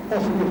Schaapwijk,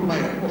 of Roel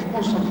Meyer, of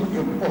Constant van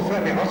Jong, of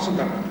Ferry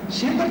Hartzenberg,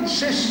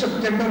 6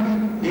 September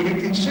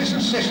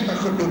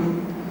 1966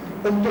 gedoen,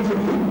 om te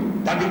verhoeden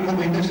dat die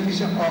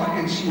communistische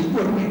ANC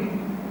oorneem.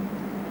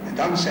 En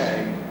dan sê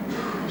hy,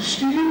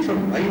 stuur vir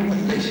my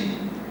 'n lysie,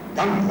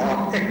 dan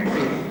laat ek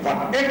weet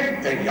wat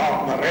ek en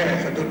Jaap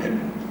Marais gedoen het.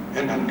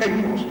 En dan kyk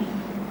ons,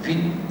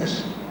 wie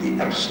is die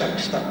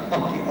ernstigste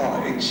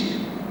anti-ANC?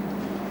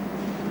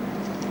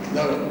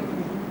 Nou,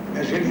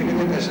 mens weet nie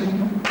wie dit is nie.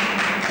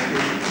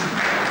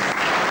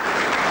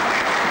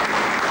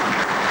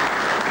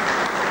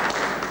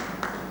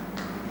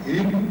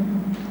 Hier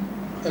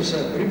is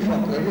 'n brief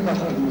wat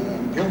dag in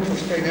beeld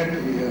verskyn het,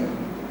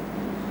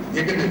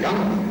 die 9de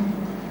Januarie,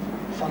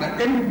 van 'n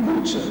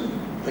N-koetse,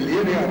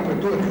 Valeria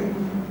Pretoria.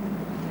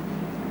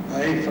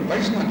 Hy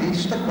verwys na die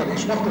stuk wat die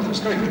swarte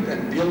geskryf het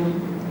in beeld.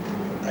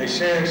 Hy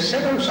sê,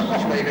 Sello se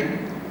afleiding,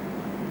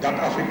 dat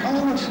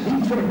Afrikaners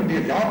nie vir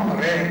meneer Jaap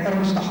Marais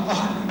ernstig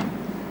ag,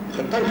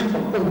 getuig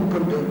van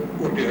onkunde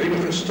oor die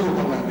huidige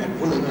strominge en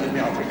woelinge in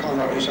die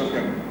Afrikaner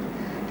huishouding.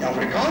 Die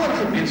Afrikaner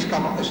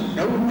gemeenskap is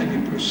nou in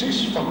die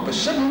proses van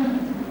besinning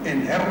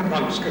en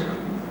herrangskik.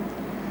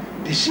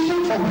 Die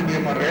siel van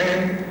meneer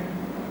Marais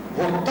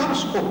word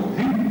tans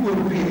opnieuw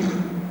oorweeg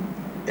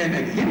en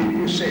in hierdie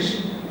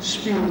proses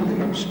speel die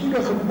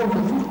rampspoedige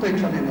onbevoegdheid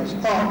van die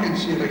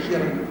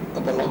ANC-regering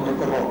 'n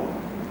belangrike rol.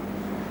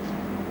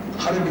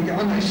 Gaan een bietjie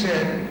aan, hy sê,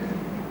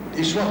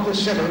 die swarte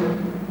Sello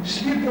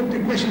sleep op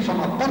die kwestie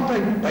van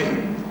apartheid by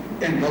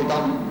en wil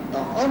dan na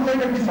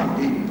aanleiding van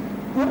die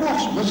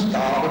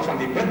oorlogsmisdade van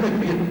die Britte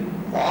weet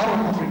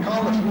waarom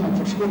Afrikaners nie om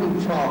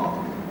verskoning vra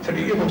vir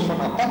die ewels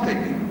van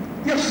apartheid nie.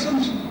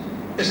 Eerstens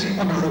is die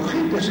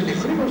analogie tussen die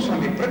gruwels van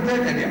die Britte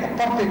en die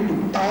apartheid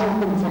totaal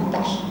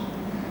onvanpas.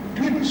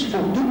 Tweedens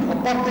voldoen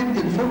apartheid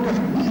eenvoudig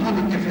nie aan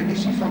die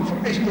definisie van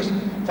vereistes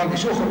van die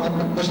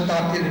sogenaamde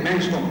misdaad teen die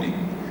mensdom nie.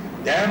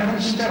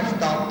 Derdens sterf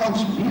daar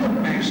tans meer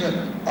mense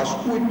as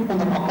ooit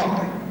onder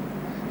apartheid.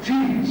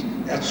 Vierdens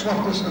het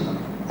swartes in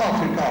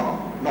Afrika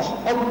nog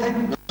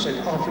altyd na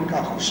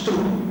Suid-Afrika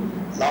gestroom.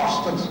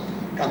 Laastens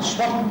kan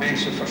swart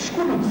mense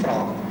verskoning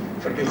vra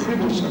vir die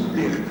gruwels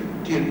gepleeg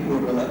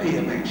teenoor hulle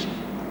eie mense.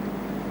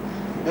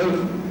 Nou,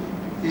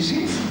 jy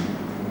sien,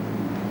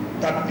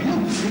 dat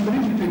beeld die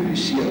brief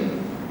publiseer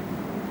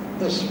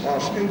is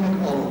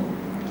waarskynlik al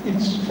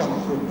iets van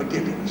groot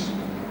betekenis.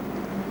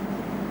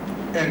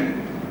 En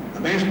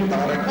 'n mens moet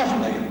daaruit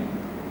aflei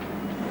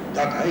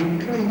dat hy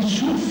kry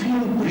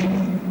soveel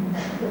briewe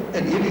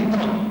in hierdie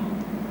taal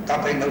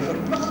dat hy nou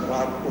verplig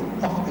raak om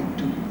af en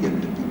toe een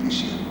te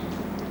publiseer.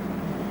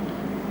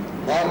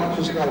 Maar,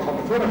 soos ek al van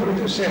tevore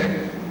vroeg gesê,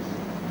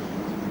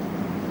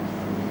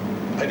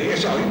 by die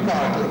SAUK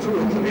het hulle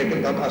vroeger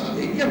gereken dat as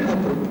jy een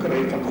oproep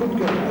kry van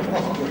goedkeuring of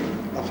afkeuring,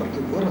 dan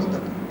verteenwoordig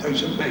dit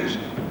 1000 mense.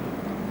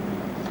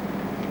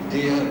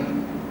 Die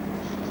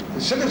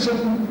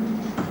Citizen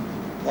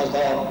was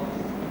daar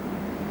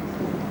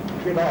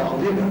 2 dae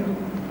gelede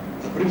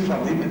 'n brief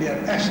van die meneer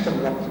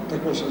Aston wat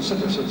dikwels in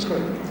Citizen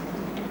skryf,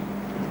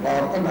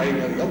 waarin hy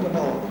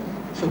heeltemal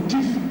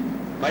fictief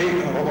my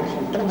en Robert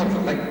van Tonder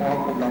gelijk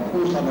maak, omdat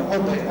ons dan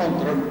albei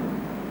aandring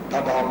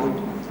dat daar moet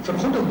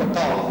vergoeding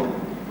betaal word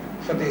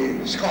vir die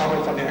skade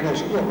van die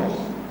Engelse oorlog.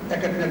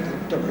 Ek het net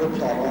terloop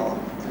daar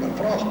in 'n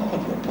vraag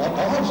beantwoord, maar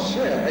daar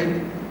sê hy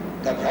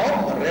dat Jaap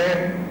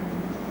Marais,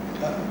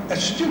 'n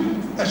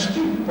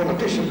astute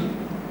politician,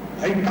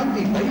 hy kan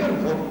die leier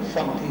word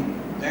van die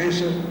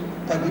mense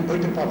van die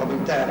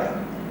buitenparlementêre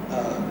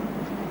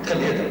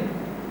gelede.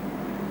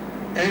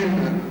 En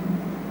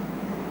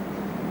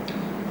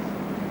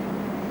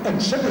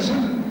in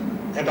Citizen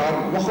het daar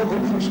nog 'n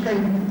boek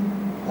verskyn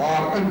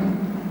waarin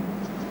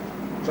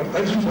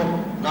verwys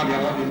word na die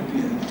HNP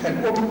en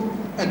ook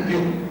in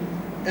beeld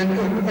en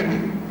ook in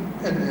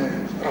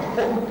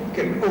rapport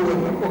ken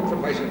ook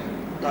verwys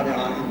na die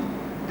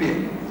HNP.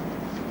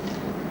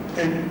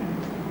 En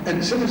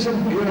in Citizen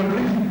weer 'n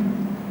brief,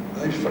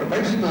 hy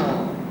verwys na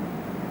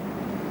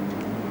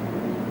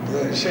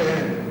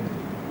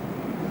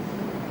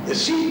the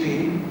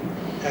CP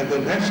and the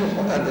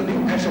new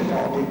National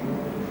Party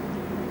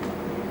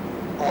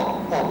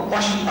are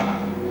washed up,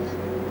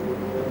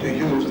 to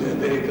use the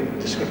American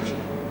description,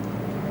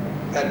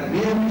 and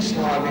merely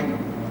striving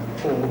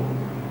for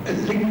a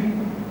lick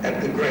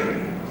at the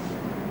grave.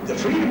 The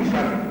Freedom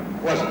Front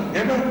was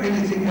never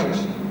anything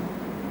else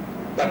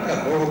but a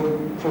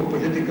home for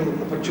political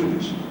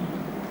opportunists.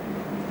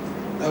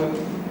 Nou,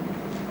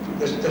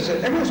 dis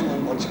 'n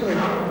Engelsman wat skryf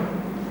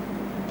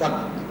dat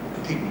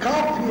die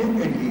KP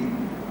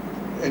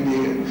en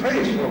die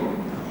Vryheidsfront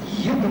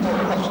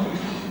heeltemal afskryf.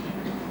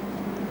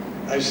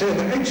 I said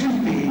the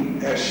HNP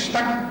has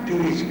stuck to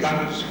its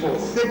guns for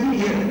 30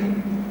 years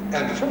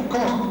and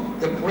forecast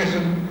the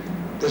present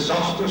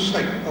disastrous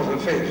state of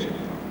affairs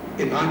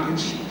in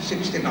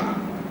 1969.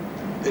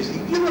 Dit is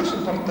die enigste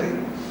party,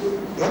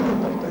 blanke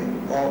party,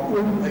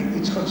 waarom hy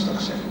iets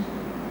gunstig sê.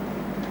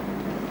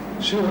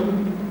 So,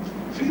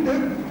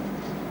 vriende,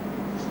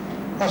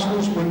 as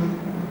ons moet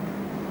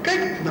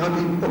kyk na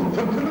die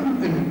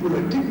ontwikkeling in die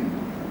politiek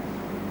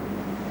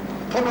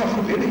vanaf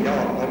verlede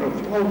jaar, maar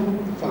vooral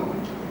van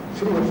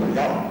vroeger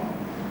vanjaar,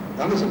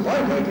 dan is het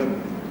baie duidelik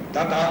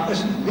dat daar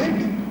is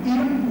net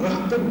een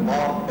rigting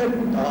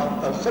waarin daar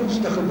 'n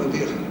gunstige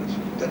beweging is.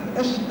 Dit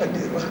is in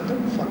die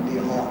rigting van die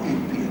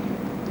HNP.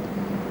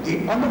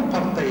 Die ander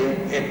partye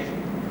het,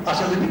 as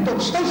hulle nie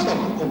tot stilstand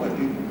gekom het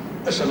nie,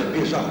 is hulle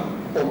besig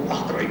om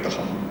agteruit te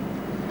gaan.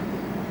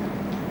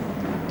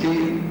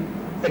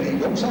 In die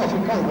jongste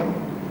Afrikaner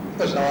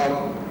is daar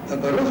 'n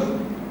berig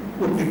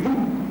oor die boek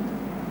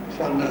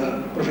van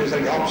professor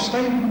Jaap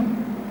Stein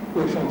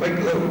oor van Wyk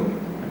Lou.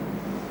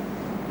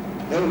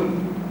 Nou,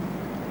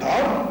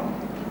 daar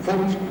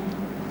word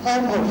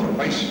almal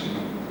verwys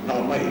na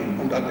my,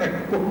 omdat ek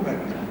ook met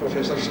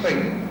professor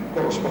Stein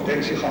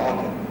korrespondensie gehad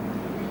het.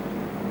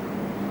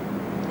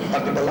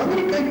 Maar die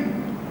belangrikheid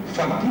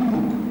van die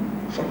boek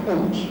vir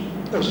ons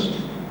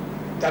is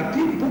dat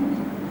die boek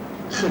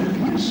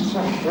gelees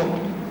gaan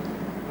word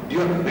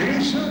deur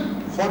mense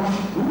wat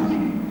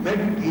nooit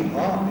met die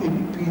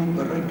HNP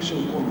bereik sou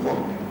kon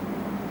word.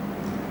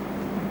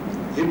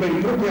 Hier by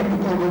die Protea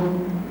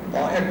boekhandel,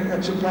 waar ek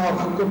eksemplare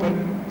gekoop het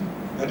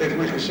hy vir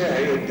my gesê,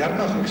 hy het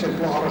 30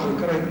 eksemplare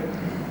gekry,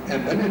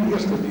 en binnen die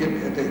eerste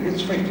week het hy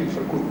reeds 15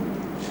 verkoop.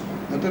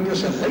 Want dit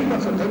is 'n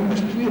lynige ding,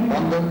 is 2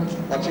 bande,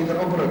 wat sy er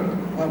amper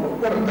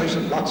oor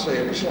 1000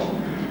 bladsye beslaan.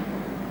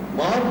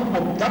 Maar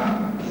op dat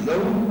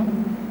Lou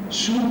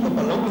so 'n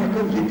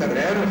belangrike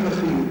literêre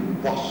figuur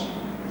was,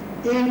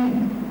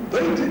 en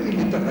buite die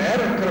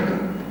literêre kringe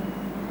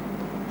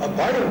 'n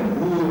baie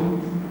hoë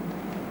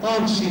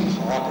aansien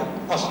gehad het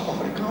as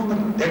Afrikaner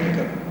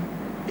denker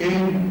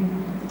en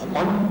 'n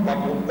man wat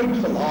hom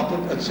uitgelaat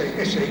het in sy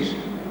essays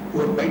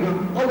oor byna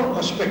alle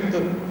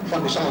aspekte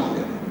van die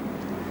samelewing.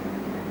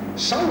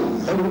 Sal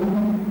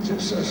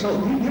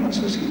die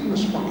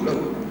lewensgeskiedenis van Lou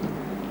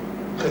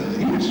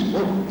gelees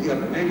word deur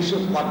mense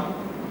wat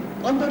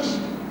anders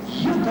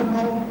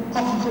heeltemal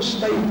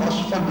afgestyg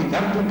was van die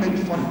werklikheid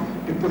van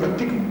die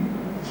politiek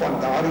van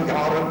daardie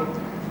jare,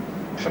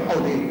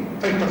 veral die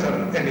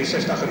 50er en die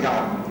 60er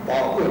jaar,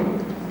 waaroor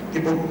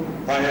die boek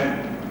baie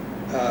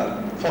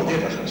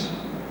volledig is.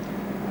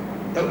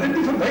 Nou in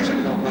die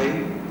verwysing na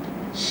my,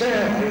 sê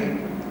hy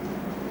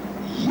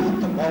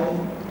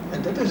heeltemal,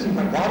 en dit is die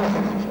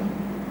merkwaardige geval,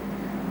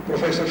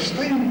 professor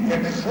Stein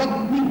het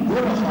glad nie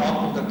nodig gehad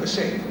om dit te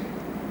sê,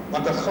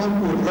 want het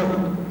gaan oor Lou,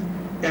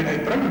 en hy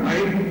bring my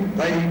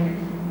by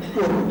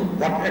oor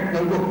wat ek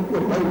nou ook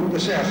oor Lou te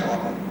sê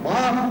gehad het.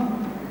 Maar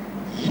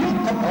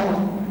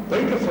heeltemal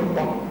buite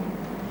verband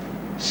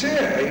sê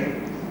hy,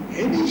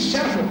 en die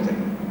Herstigte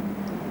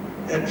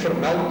het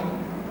vermeld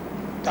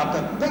dat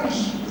 'n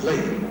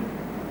persleier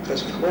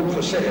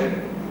gesê het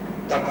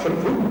dat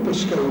verwoed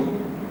beskou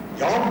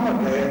Jaap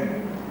Marais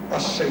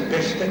as sy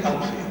beste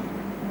elfie.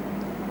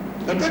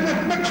 Nou dit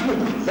het niks met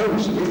Lou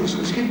se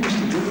lewensgeskiedenis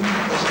te doen.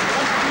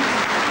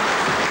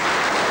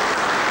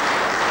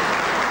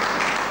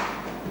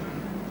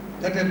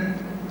 Dat het,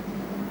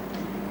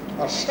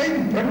 maar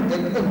Stein bring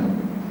dit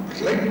in,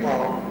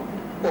 gelykbaar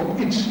om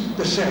iets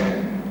te sê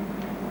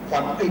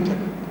van uit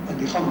in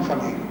die gang van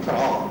die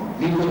verhaal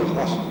nie nodig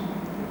was.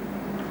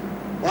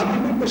 Maar jy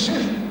moet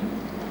besef,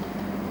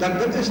 dat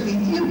dit is die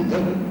een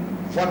ding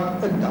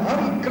wat in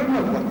daardie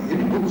kringe wat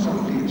hierdie boek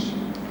gaan lees,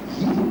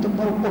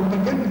 heeltemal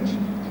onbekend is.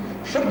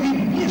 Vir die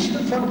meeste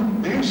van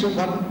die mense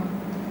wat,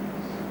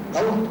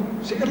 nou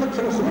sekerlik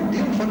vir 'n groot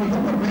deel van die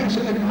jonger mense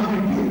in die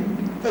HNP,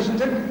 is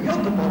dit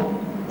heeltemal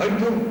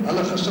buite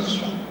hulle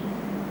gesigsveld.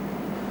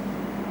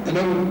 En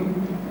nou,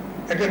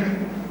 ek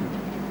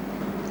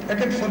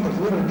het van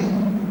tevore nie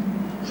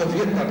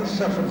geweet dat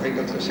Stryd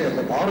het gesê,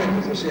 dat Marais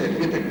het gesê, ek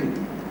weet ek nie.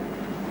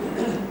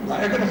 Maar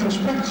ek het 'n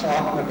gesprek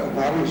gehad met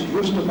Marius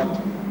Jooste wat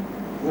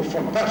hoof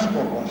van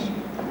perskorp was.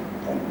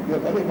 En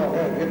wat ek nou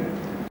weet,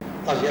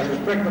 as jy 'n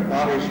gesprek met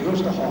Marius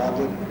Jooste gehad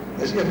het,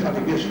 is een van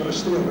die mees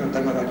frustrerende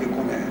dinge wat jy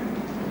kon hê.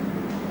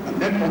 En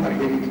net wanneer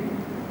jy die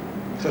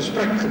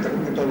gesprek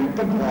gedruk het op die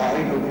punt waar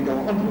hy nou met jou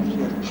antwoord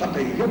gee, gaan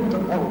hy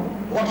heeltemal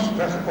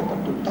weg op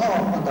 'n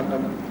totaal ander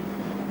ding.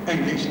 En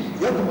jy is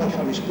heeltemal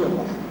van die spoor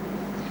af.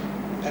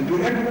 En toe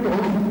ek met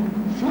hom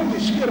voor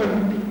die skering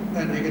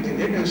in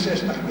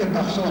 1969 een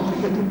dag saam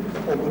geëet het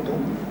op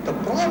hom te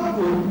praat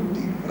oor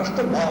die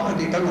rigting waar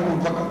die dinge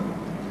ontwikkel,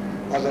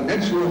 was dit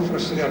net so 'n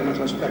frustrerende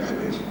gesprek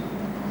geweest.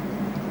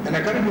 En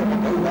ek kan nie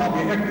onthou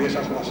waarmee ek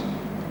besig was,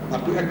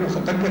 maar toe ek nog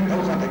gedink het,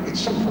 nou gaan ek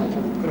iets sinvol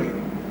van hom kry.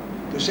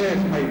 Toe sê hy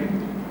vir my,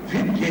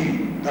 weet jy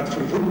dat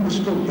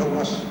verwoordbeskou jou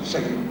was sy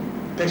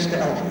beste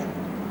elfie?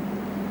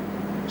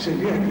 Ek sê,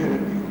 nee, ek weet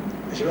het nie.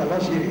 As jy wel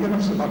as jy die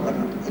enigste wat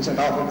in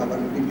Suid-Afrika wat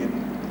het nie weet.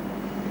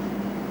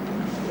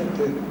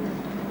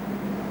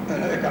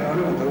 Ek kan nou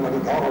nie onthou wat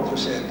ek daarop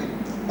gesê het.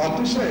 Maar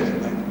toe sê hy vir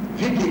my,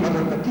 weet jy wat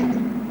dit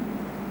beteken?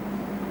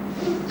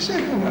 Ek sê,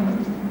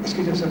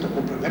 miskien is dit 'n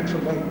compliment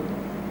vir my.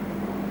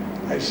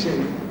 Hy sê,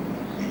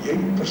 jy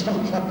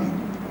verstaan glad nie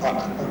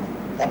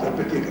wat dit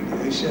beteken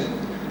nie. Hy sê,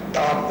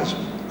 daar is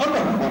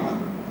ander manne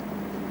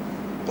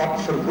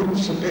wat verwoord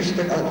sy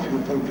beste elfie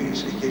wil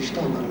wees, en jy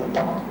staan in hulle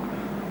pad.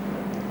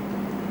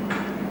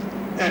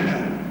 En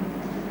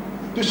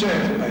toe sê hy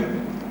vir my,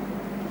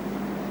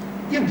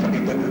 een van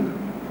die dinge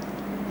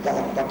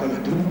wat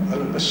hulle doen,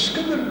 hulle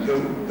beskinder jou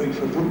by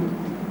verwoed.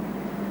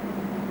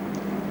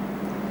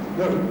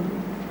 Nou,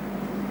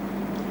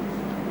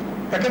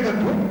 ek het dit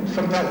ook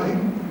vertel nie,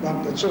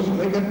 want het so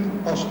gelyk het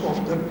asof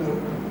dit nou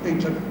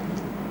eintlik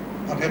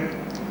maar dit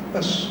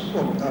is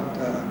omdat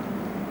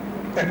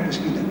ek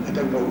miskien het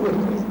ek wel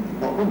oorgelaat,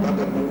 maar omdat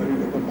dit nou in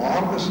die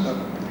openbaar is,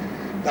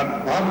 dat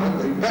waar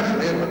het die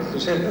wegleer wat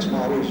gesê is,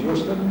 Marius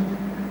Jooste,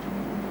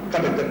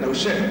 kan ek dit nou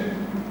sê.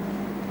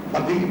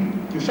 Maar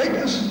die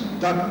feit is,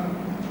 dat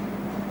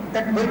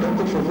ek by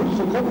dokter Verwoed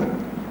gekom het,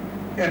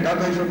 en dat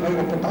hy vir my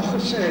op 'n dag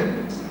gesê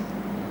het,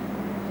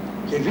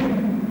 jy weet,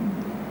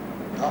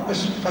 daar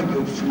is van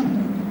jou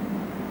vriende,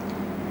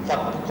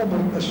 wat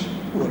bekommerd is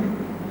oor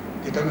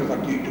die dinge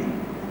wat jy doen.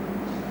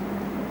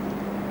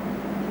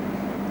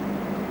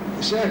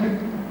 Hy sê,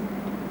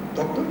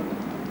 dokter,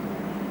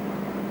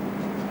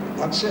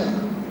 wat sê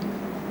hy?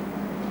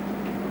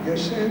 Jy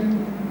sê,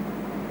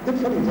 dit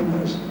van die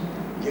dinge is,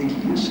 jy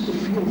lees te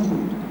veel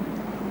goed,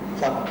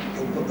 wat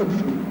jou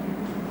beïnvloed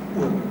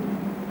oor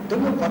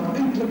dinge wat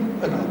eintlik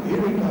in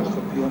Amerika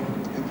gebeur,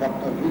 en wat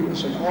nou hier in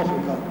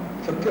Suid-Afrika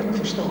verkeerd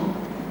verstaan.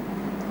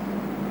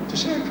 Toe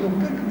sê ek vir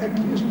hom, ek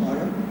lees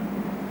baie,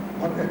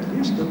 maar ek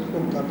lees dit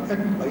omdat ek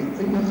my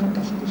eie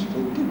gedagtes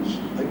wil toets,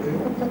 my eie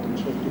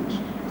opvattings wil toets.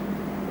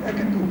 Ek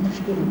het ook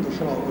verskillende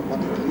vrae oor wat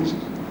ek lees.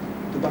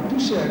 Toe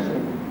sê ek vir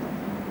hom,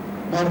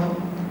 maar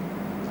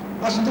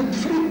as dit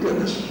vriende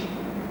is,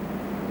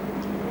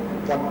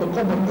 wat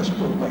bekommerd is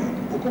oor my,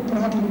 hoekom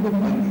praat hulle oor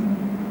my nie?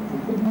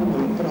 Hoekom kom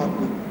hulle praat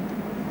oor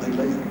my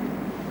leier?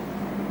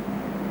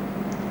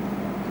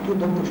 Toe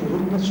dokter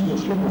Verwoed net so 'n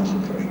glimlag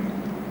gekry.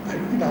 Hy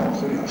het nie daarop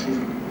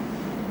gereageer.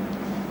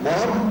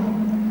 Maar,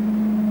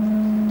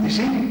 jy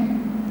sien,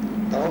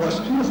 daar was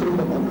 2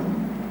 groepe manne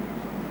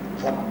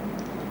wat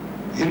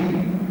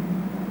hierdie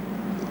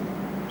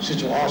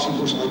situasie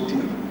moes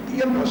hanteer.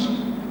 Die een was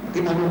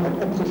die manne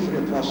wat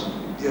opgevreed was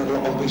deur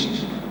hulle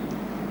ambisies.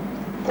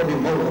 Connie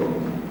Muller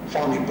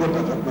van die boot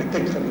wat my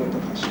tydgenote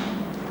was.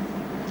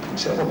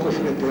 Sy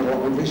opgevreed deur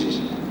hulle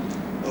ambisies.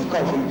 Hulle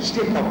Calvin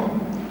Steekkamp,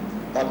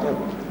 wat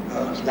ook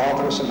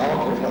later 'n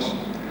senator was,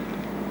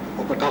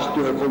 op 'n dag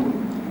toe ek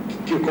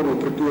kom in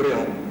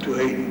Pretoria, toe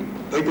hy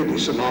buite die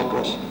senaat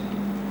was.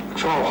 Ek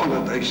vra hoe gaan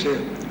dit, hy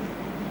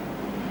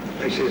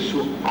sê so,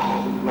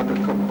 wat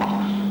ek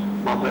verbaas,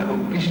 maar my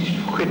ambisies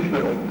giet my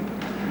op.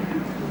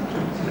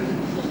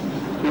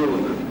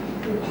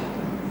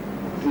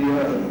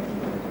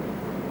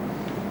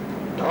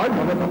 Daai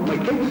manne wat my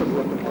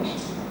tydgenote was,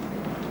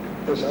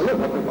 is hulle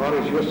wat my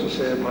Marius Jooste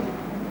sê, wat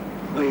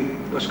my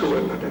beskou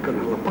het, dat ek in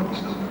hulle pad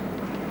staan.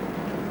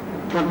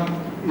 Want,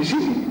 jy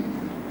sien,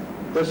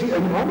 dat is die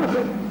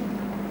eenvoudigheid,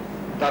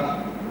 dat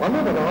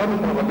wanneer daar in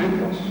die parlement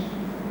was,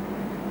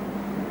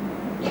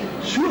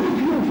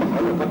 soveel van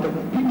hulle wat 'n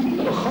bietjie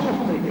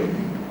begaafdheid het,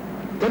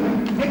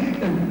 dink net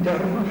in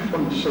terme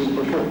van sy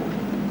bevolking.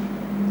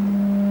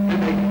 En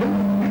hy dink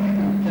net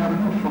in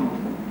terme van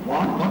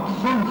wat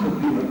gaan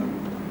gebeur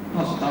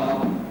as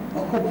daar 'n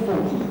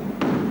opvolger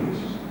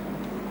is.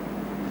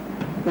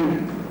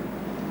 En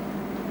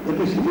dit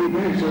is die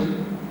mense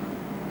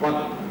wat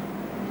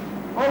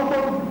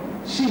allemaal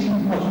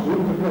sien as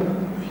hoofdelijk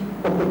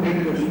op de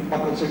mense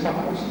wat in sy pad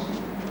was.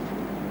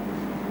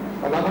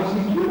 Maar dat was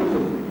nie tweede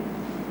goed.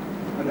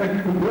 En ek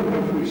probeer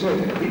wat vir u sê,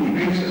 die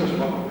mense is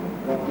wat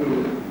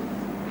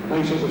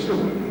mense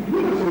bestaan. Die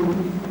tweede goed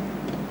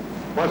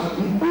was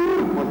die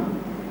oorman,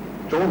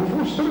 John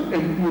Foster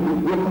en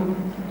Theodore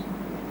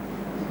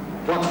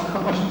wat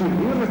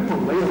geaspireer het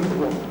van leier te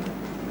word.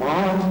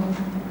 Maar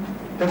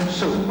dit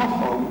sou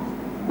afhang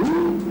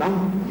hoe lang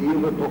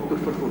lewe Dr.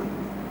 Verwoerd.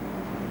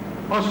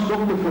 As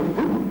Dr.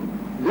 Verwoerd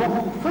nog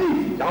 5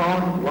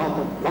 jaar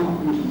later lang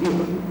moes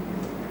lewe,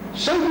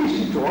 sou die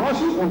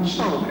situasie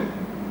ontstaan het,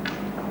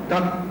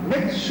 dat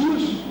net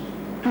soos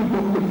toe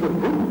Dr.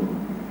 Verwoerd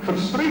vir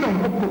Stryd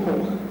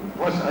opgevolg het,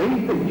 was hy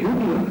een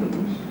junior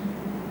gewees.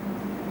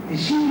 Die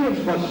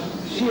seniors was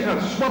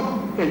C.R.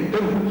 Swart en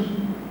Dunners,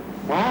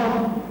 maar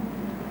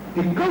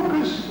die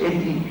caucus het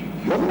die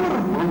jonger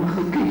man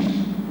gekies,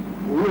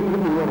 hoe het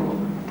behoorlijk.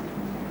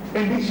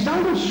 En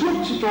dieselfde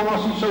soort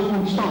situasie sou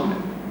ontstaan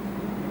het,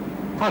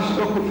 as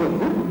Dr.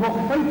 Verwoerd nog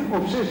 5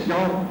 of 6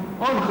 jaar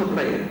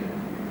aangebleid het,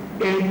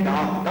 en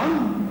daar dan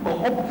een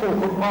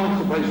opvolger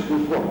aangewys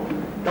moes word,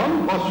 dan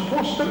was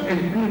Foster en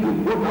Peter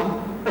Boda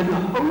in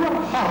een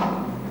ouder gaar,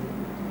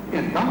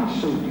 en dan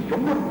sou die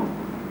jonger man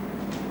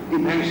die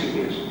mense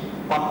wees,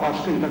 wat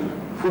waarskynlik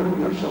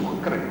voorkeur sou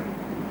gekry.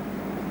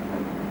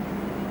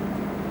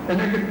 En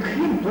ek het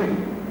geen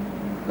twyfel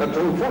dat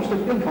John Foster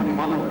een van die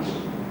manne is,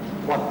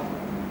 wat,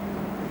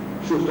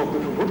 soos Dr.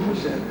 Verwoerd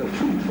gesê het, 'n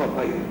vriend van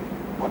my,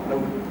 wat nou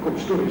kom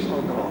stories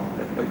aandraal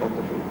het by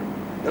Dr. Verwoerd.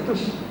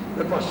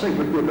 Dit was sy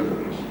methode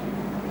geweest.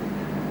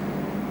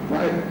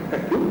 Maar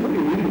ek wil vir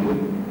u hierdie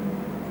doen,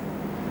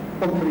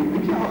 om vir u 'n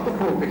bietjie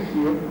agtergrond te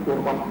gee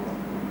oor wat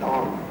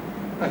daar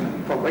in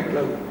Van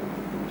Wyklou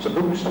se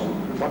boek staan,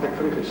 en wat ek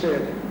vir u gesê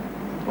het,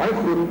 baie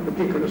groot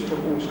betekenis vir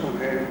ons kan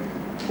hê,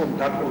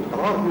 omdat ons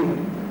daarmee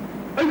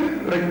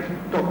uitreik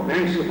tot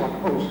mense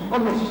wat ons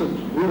andersins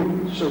nooit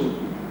sou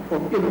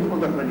op een of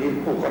ander manier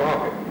kon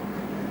geraak het.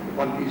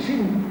 Want u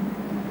sien,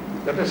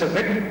 dit is 'n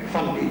wet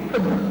van die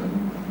inligting.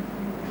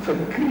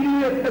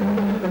 Verkreë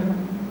inligting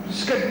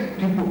skep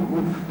die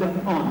behoefte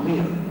aan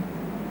meer.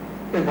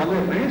 En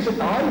wanneer mense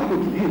daai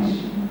goed lees,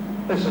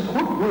 is dit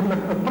goed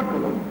moontlik 'n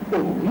prikkeling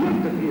om meer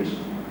te lees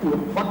oor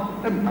wat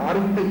in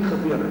daardie tyd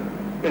gebeur het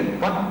en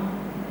wat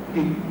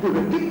die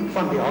politiek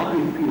van die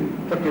HNP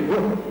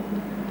verteenwoordig.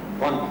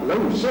 Want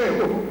Lou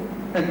sê ook,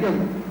 en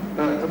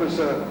dit is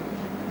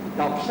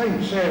Jaap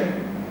Marais sê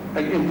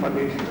in een van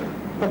die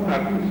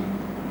opmerkings,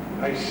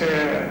 hy sê,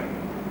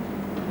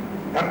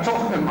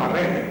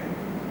 Marais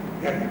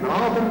het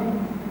nader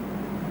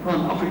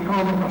aan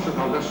Afrikaner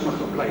nasionalisme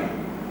gebly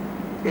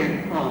en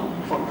aan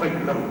Van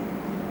Wyklou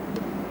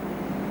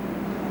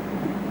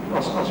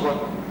as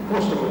wat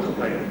Foster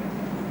gebly het.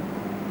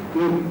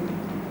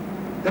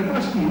 Dit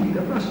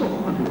was nog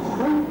aan die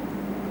grond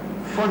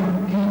van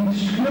die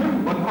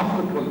skeuring wat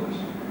afgedwing is.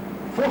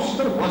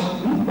 Foster was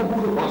nie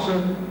opgewasse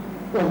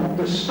om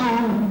te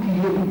staan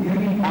teen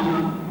hierdie manne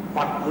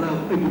wat hulle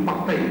in die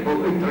party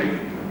wil uitdryf.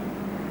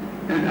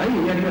 En hy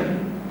het 'n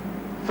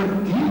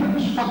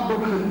verdedigingsfaktor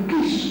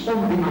gekies om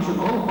die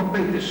nasionale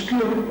party te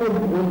skeur om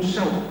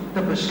homself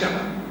te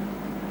beskerm.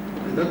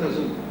 En dit is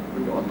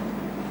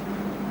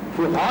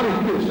voor daardie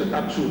keuse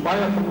dat so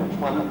baie van ons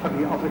manne, van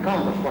die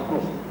Afrikaners wat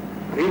nog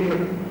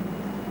redelijk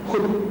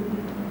goed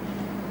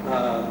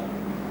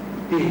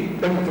die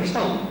dinge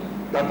verstaan,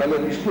 dat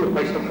hulle die spoor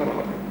byster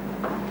geraak het.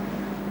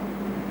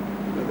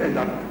 En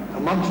dat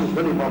 'n man soos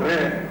Jaap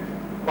Marais,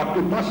 wat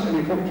toen pas in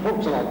die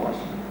Volksraad was,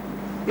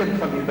 een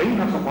van die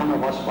weinige manne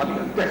was wat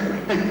die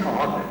integriteit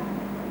gehad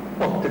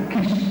het om te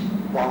kies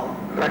waar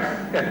reg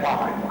en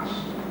waarheid was.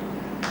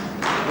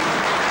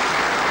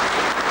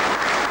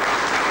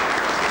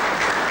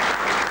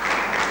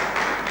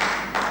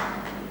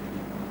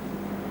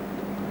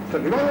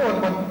 Vir die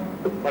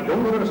wat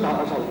jonger is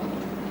daar is al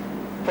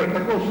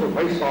vertikkels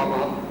verwys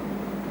daarna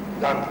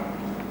dat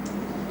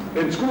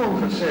in skool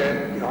gesê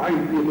die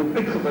HNP moet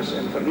uitgewis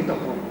en vernietig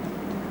word.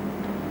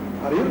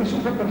 Maar hier is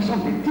ook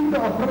interessant, die 10de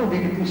April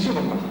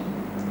 1970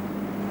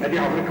 het die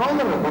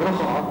Afrikaner 'n berig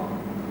gehad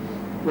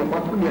oor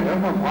wat meneer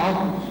Herman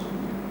Martens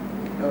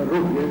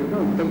roep,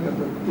 ek dink dat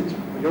dit iets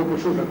met jou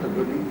persoonlik te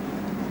doen nie.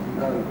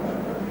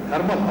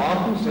 Herman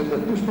Martens het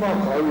 'n toespraak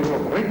gehou hier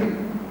op Ryting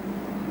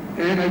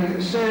en hy het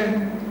gesê,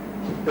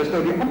 dis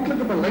nou die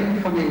amptelike beleid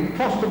van die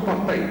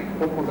Foster-party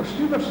om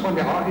ondersteuners van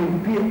die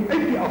HNP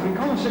uit die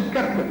Afrikaanse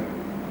kerke,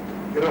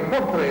 die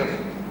rapportreiers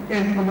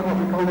en ander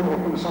Afrikaner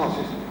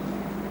organisasies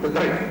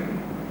bedryf.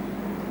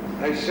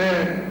 Hy sê,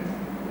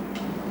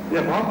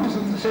 die Martens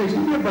het gesê, is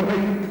nie meer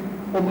bereid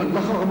om in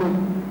liggame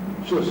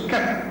soos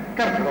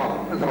kerkraad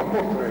en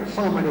rapportreiers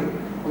saam met die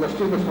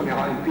ondersteuners van die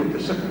HNP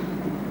te sit.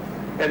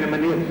 En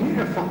meneer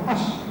Heer van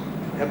As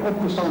het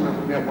opgestaan en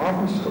meneer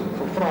Martens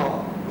gevra,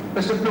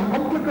 is dit nou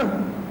amptelike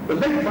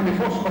beleid van die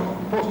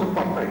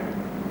Foster-party?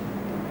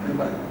 En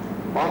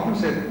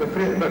Martens het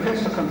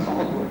bevestigend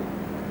geantwoord,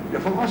 Die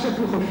van as het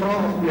toe gevra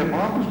of meneer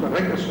Martens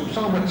bereid is om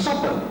saam met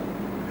Sappe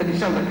in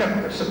dieselfde kerk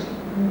te sit.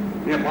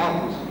 Meneer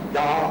Martens,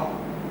 ja,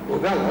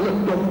 hoewel hulle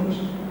dom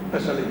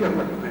is hulle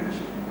eerlike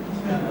mense.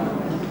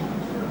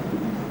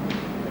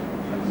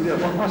 Meneer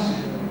van As,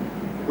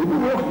 hoe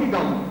behoog nie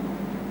dan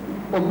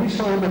om nie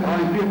saam met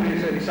HNP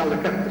mense in dieselfde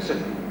kerk te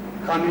sit?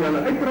 Gaan nie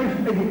hulle uitdryf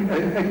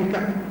uit die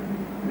kerk?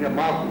 Meneer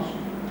Martens,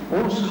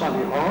 ons gaan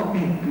die HNP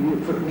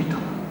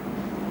vernietig.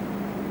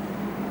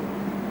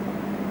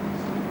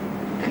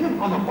 Geen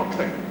ander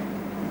party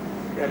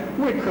het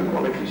ooit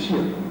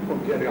gekwalifiseer om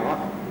deur die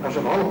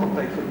nasionale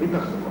party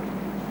vernietig te word.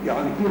 Ja,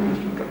 die HNP is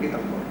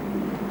vernietig word.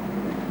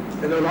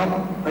 En nou laat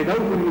hy nou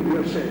vir u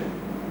weer sê,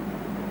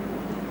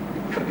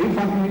 vir die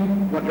van u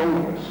wat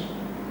jonger is,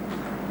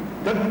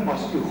 dit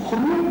was die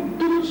groot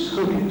toets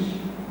gewees,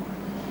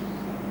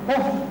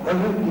 of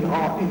hulle die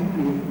HNP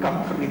kan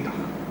vernietig.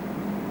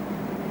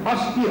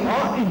 As die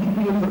HNP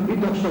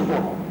vernietig sou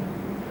word,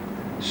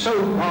 sou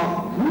daar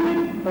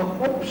nooit 'n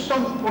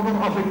opstand onder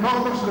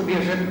Afrikaners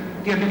gewees het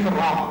teen die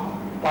verraad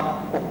wat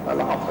op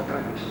hulle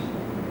afgetrek is.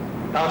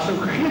 Daar sou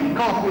geen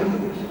KP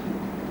gewees het.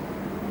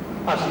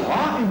 As die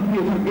HNP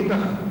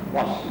vernietig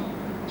was,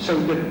 sou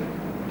dit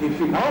die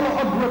finale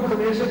antwoord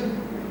gewees het.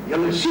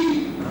 Julle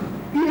sien,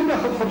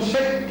 enige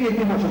verzet teen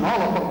die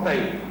nasionale party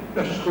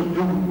is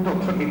gedoen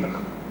tot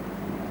vernietiging.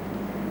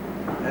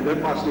 En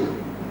dit was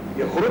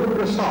die groot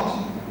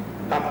prestasie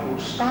dat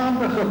ons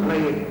staande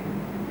gebly het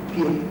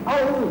teen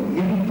al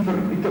hierdie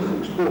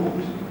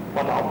vernietigingspogings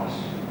wat daar was.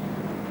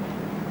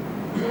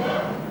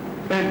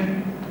 En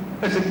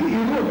is dit nie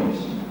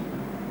ironies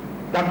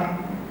dat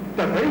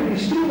terwyl die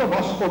strewe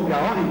was om die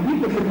HNP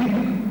te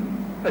vernietig,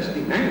 is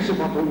die mense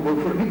wat hom wil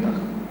vernietig,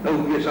 nou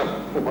besig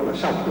om hulle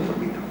self te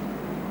vernietig.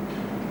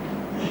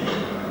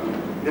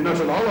 Die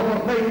nasionale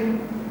party,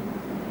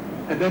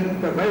 en dit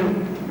terwyl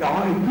die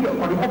HNP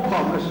op die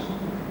opgang is,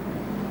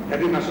 het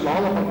die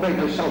nasionale party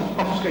nou selfs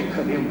afskeid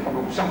geneem van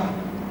homself.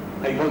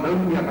 Hy wil nou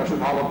nie 'n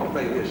nasionale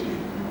party wees nie.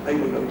 Hy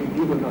wil nou die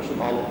nuwe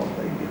nasionale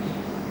party wees.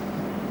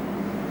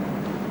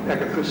 Ek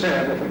het gesê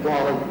in 'n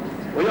verklaring,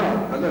 o ja,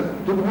 hulle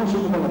doen ons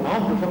ook om hulle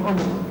naam te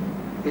verander.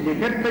 En jy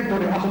net kyk tot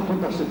die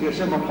 28ste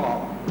Desember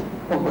gaan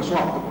om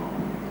beswaar te maak.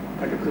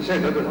 Ek het gesê,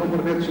 dit is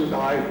amper net so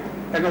daai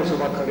Engelse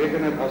wat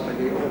gereken het as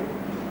jy op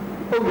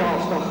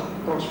Oudjaarsdag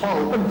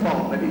Transvaal inval,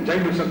 met die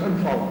Jameson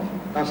inval,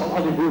 dan sal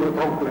al die boere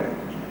dronk lê.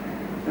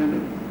 En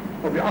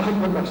op die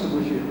 28ste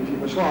moes jy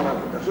beswaar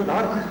het. So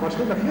daar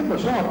waarskynlik geen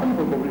beswaar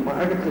ingekom nie, maar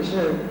ek het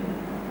gesê,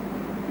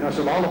 die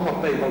nasionale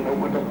party wil nou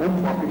met 'n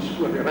bombwappies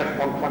voor die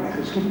regbank van die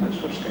geskiedenis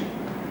verskyn.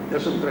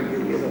 Dis omtrent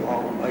die rede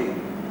waarom hy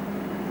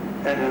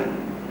en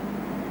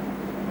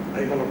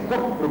hy wil 'n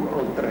kortbroek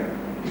aantrek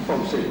van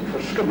sy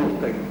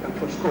verskimmeldheid en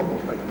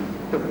verskroppelheid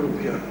te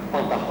probeer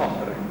aandag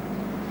aftrek.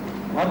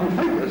 Maar die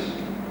feit is,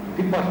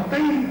 die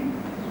party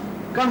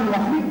kan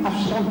nog nie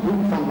afstand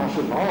doen van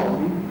nasionaal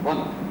nie, want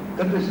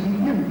dit is die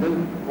een ding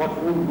wat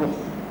hom nog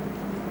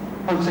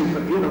aan sy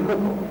verlede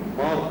koppel.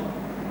 Maar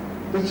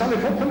dit sal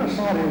die volgende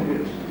stadium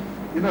wees.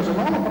 Die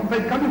nasionale party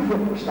kan nie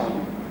voortbestaan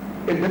nie.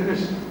 En dit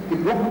is die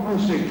blok aan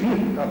sy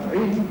vier, dat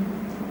hy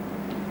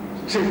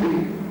sê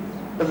die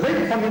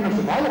beleid van die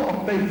nasionale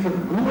party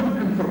verloor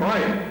en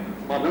verraai,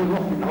 maar nou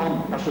nog die naam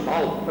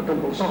nasionaal met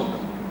hom wil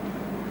saamkom.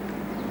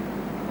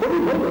 Kom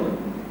die wonder,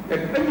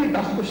 ek in die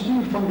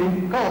dagbestuur van die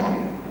KP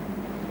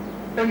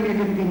in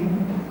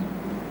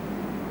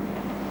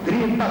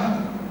 1983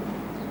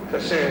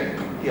 gesê,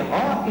 die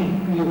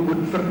HNP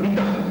moet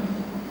vernietig.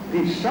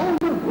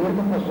 Dieselfde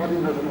woorde as wat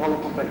die nasionale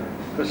party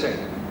gesê.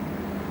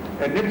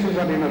 En net soos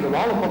dat die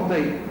nasionale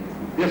party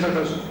besig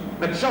is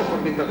met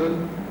selfvernietiging,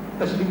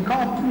 is die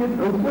KP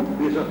nou ook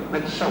besig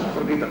met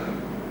selfvernietiging.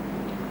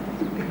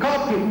 Die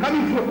KP kan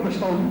nie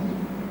voortbestaan,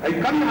 hy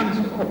kan nie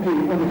op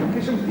die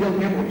verkiesing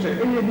deelneem op sy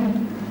eie nie,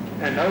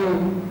 en nou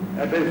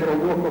het hy vir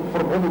hom ook op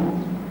verbonding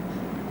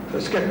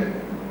geskik,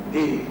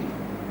 die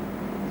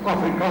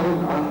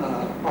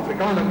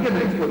Afrikaner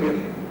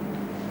eenheidsbeweging.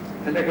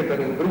 En ek het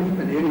in 'n brief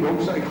in hierdie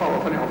jongste uitgawe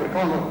van die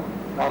Afrikaner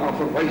daarna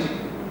verwys,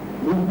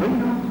 hoe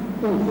byna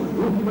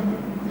ongelooflik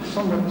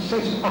sal dit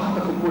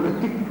 6-agtige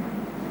politiek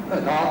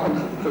daarin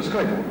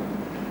geskryf word.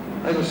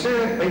 Hy wil sê,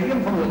 by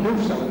een van die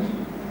doelstellings,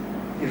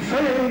 die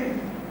vryheid,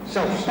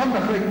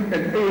 selfstandigheid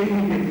en eie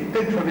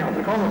identiteit van die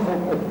Afrikaner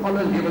volk op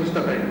alle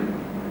lewensterreine.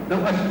 Nou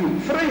as jy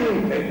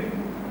vryheid het,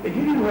 ek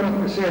nie nodig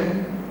gesê,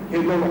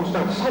 jy wil nog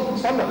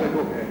selfstandigheid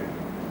ook hê.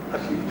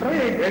 As jy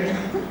vryheid het,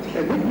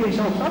 en moet jy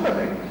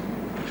selfstandigheid.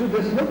 So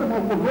dis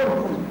heeltemal verborg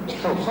om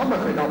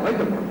selfstandigheid daar by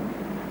te bring.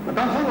 Maar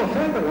dan gaan we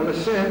verder, hulle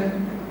sê,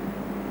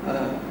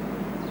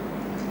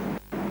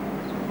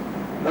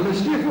 hulle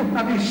steef ook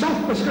na die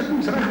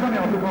selfbeskikkingsreg van die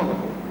Afrikaner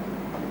volk.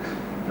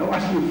 Nou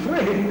as jy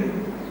vryheid het,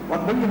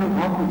 wat wil jy nou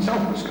maak met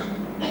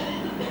selfbeskikking?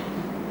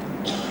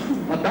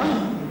 Maar dan,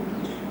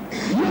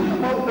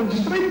 heeltemal in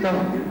stryd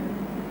daarmee,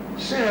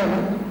 sê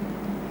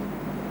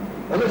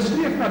hulle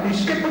streef na die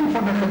skepping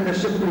van 'n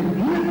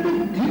gedisciplineerde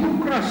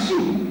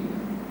demokrasie,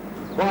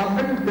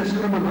 waarin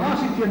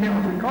diskriminasie teen die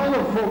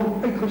Afrikaner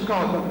volk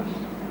uitgeskakel is.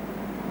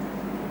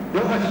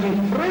 Nou as jy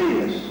vry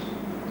is,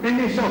 en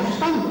jy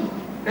selfstandig,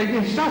 en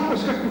jy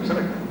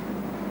selfbeskikkingsreg,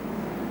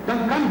 dan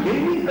kan jy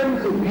nie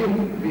ingeweef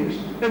wees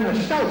in 'n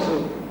stelsel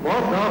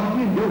waar daar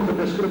teen jou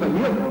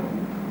gediskrimineer word,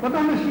 want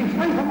dan is jy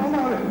vry van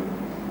alle reg.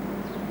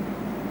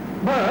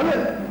 Maar hulle,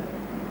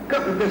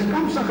 dis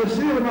kampsig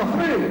gestrewe na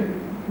vryheid,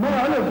 maar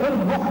hulle wil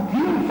nog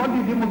deel van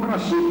die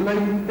demokrasie bly,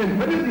 en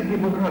binne die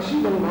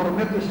demokrasie wil daar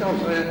net te stel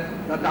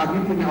dat daar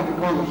nie teen die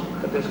Afrikaners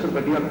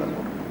gediskrimineer kan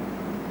word.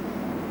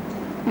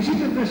 Jy sien,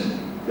 dit is,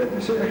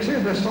 ek sê,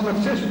 dit is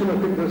standaard 6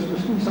 politiek, dit is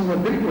miskien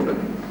standaard 3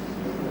 politiek.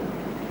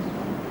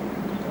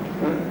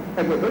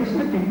 En bewys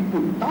net die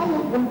totale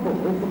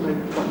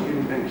onbeholpenheid van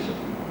hierdie mense.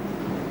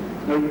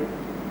 Nou,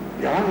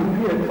 die HNP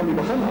het van die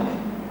begin af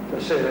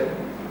gesê,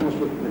 ons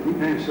moet met die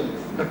mense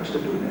niks te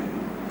doen hê.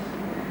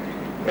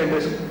 En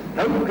dis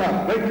nou mekaar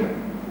buiten,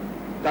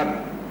 dat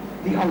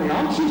die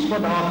alliansies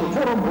wat daar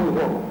gevorm wil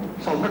word,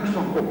 sal niks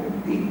van kom.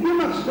 Die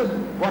enigste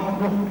wat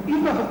nog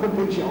enige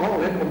potentiaal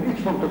het om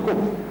iets van te kom,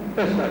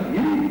 is dat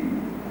hierdie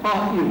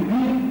AEB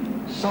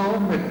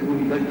saam met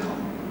Louis gaan.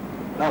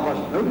 Daar was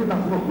nou die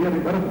dag nog weer die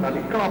bericht dat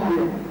die KP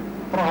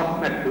praat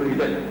met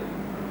Louis.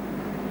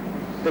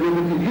 En jy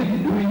moet nie weet,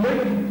 Louis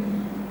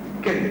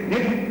ken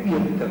net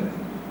eente,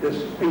 dis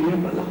eie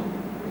belang.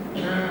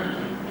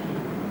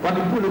 Wat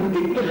die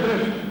politiek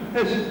betref,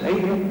 is hy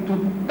een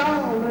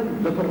totale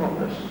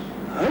liberalis.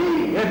 Hy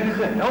het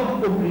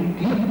gehelp om die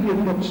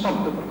DP tot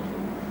stand te bring.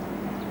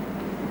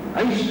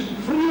 Hy is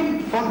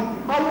vreemd van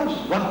alles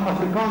wat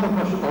Afrikaner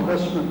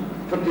nasionalisme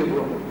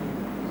verteenwoordig.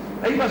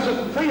 Hy was 'n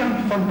vyand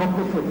van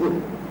Dr.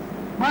 Verwoerd,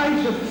 maar hy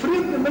is 'n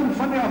vreemdeling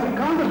van die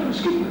Afrikaner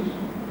geskiedenis.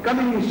 Kan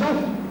jy jouself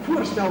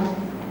voorstel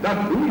dat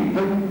Louis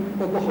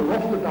op 'n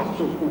gelofte dag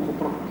sou kon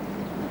gepraat?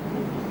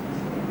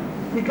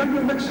 Jy kan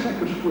jou niks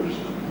gekkers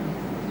voorstel.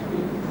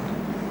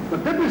 Maar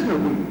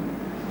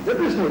dit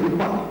is nou die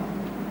pad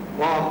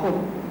waarop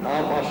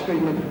daar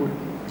waarskynlik moet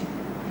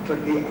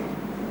verkeer.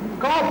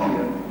 KP,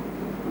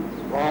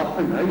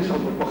 waarin hy sal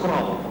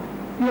begrawe word.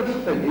 Eers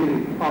in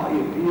hierdie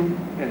AEP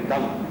en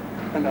dan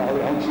in 'n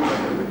alliansie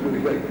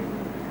met Louis.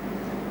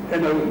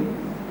 En nou,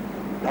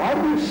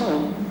 daarmee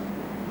saam,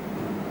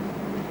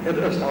 het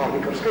is daar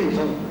die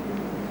verskynsel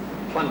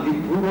van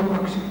die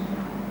boereaksie,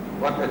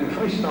 wat in die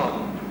Vrystaat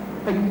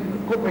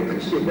kop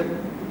uitgesteek het,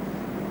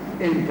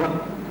 en wat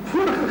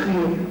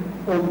voorgegee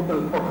om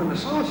 'n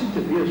organisasie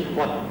te wees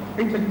wat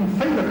eintlik die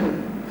veiligheid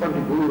van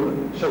die boere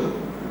sou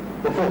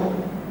bevolk.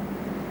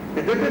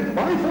 En dit het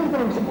baie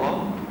vordering gemaak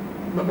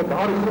met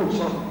daardie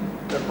grondslag.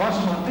 Dit was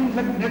maar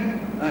eintlik net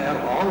 'n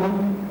herhaling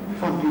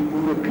van die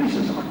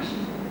boerekrisisaksie.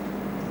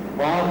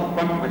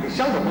 Want met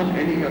dieselfde man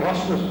en die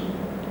Erasmus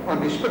aan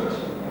die spits,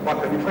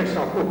 wat in die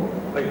Vrystaat ook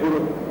by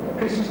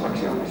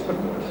boerekrisisaksie aan die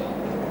spits was.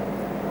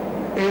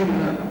 En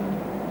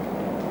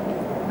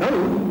nou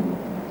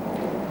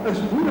is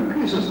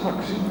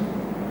boerekrisisaksie,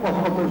 of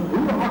wat ons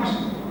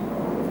boereaksie,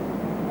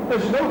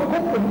 is nou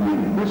kop en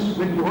been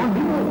met Johan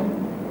Niemel.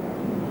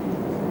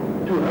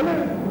 Toe hulle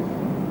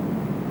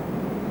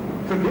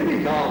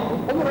verlede jaar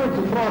onderhoud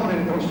gevraagd met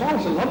die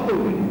Transvaalse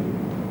landbouwunie,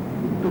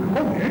 toe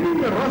kom Henny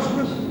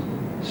Erasmus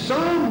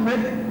saam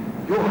met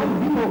Johan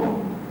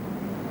Niemel.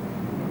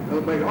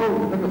 Nou by al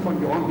dinge van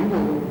Johan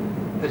Niemel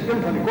is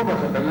een van die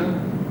koppige dinge,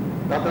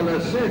 dat hulle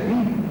sê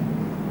die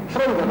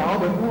vrou wat daar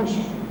by ons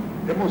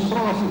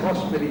demonstratie was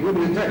met die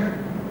bibliotheek,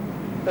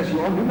 is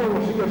Johan Niemel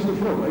was die eerste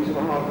vrou, hy is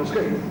van haar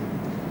geskei.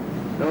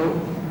 Nou,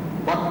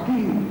 wat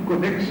die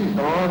connecties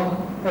daar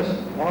is,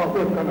 daar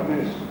ook kan 'n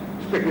mens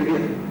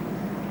spekuleer.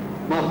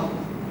 Maar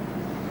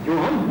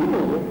Johan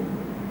Niemel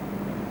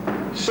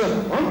se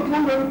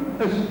handlanger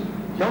is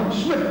Jan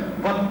Smit,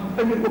 wat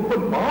in die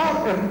openbaar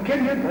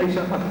erken het, hy is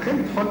 'n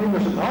agent van die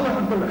nasionale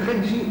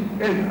intelligensie,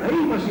 en hy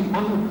was die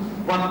man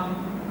wat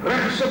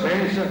regse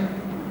mense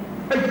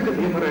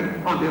uitgelewer het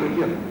aan die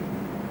regering.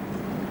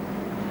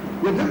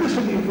 Ja, dit is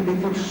vir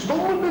die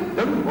verstommende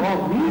ding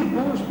waarmee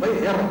ons by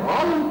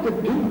herhaling te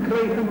doen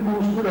kry in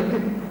ons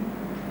politiek,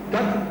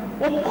 dat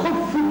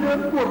opgevoede,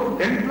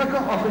 oordentlike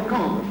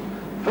Afrikaners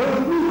wil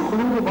nie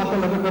glo wat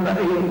hulle met hulle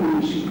eie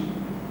oë sien.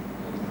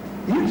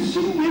 Hier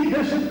sien jy,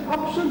 dis 'n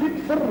absoluut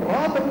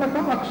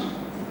verraderlike aksie,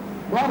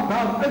 waar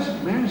daar is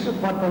mense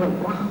wat hulle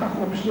pragtig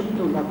opsteek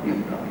toe laat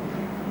neemkaar.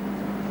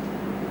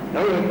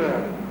 Nou het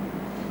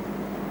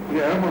die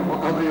Herman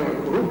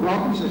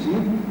Roeplatens is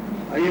hier,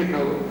 hy het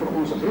nou vir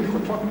ons 'n brief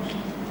gevat,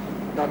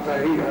 dat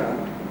hy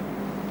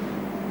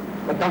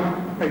bedank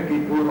uit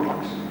die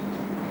boereaksie.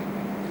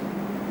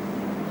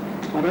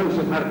 Maar nou is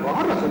het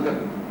merkwaardige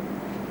ding,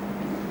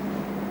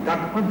 dat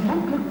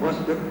aanvankelijk was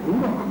dit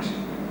boereaksie.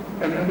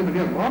 En in de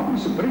meneer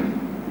Martens' brief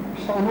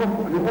staan op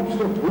in die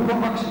opschrift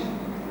boereaksie.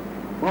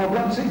 Maar op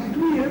bladsy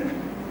 2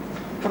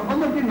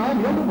 verandert die naam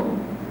helemaal.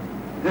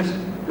 Dus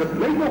dit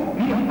bly nog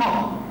BA,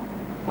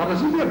 maar dat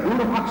is nie meer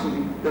boereaksie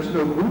nie, dit is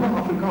nou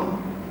boere-Afrikaan.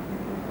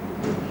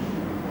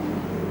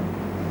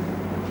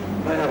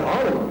 Wij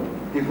herhalen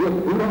die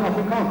woord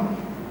boere-Afrikaan.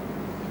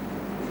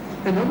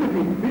 En dan moet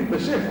je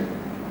besef,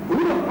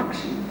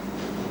 boereaksie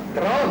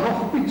dra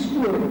nog iets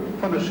oor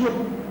van een soort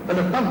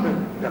militante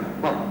ding,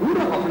 maar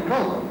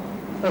boere-Afrikaan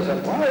is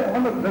 'n baie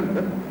ander ding.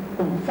 Dit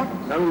omvat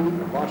nou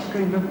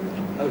waarskynlik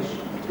is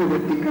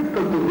politieke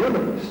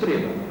kulturele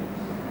strewe.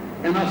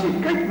 En as jy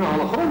kyk na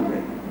hulle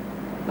grondwet,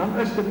 dan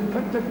is dit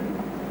feitlik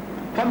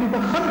van die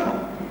begin af.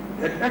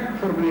 Het ek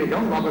vir meneer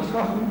Jan Marais,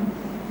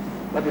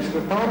 wat die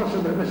sekretaris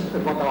is,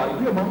 wat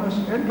die man is,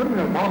 en vir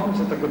meneer Marais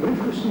het ek 'n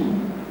brief gestuur,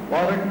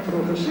 waar ek vir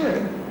hom gesê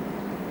het,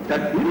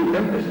 dat hierdie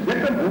ding is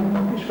lekker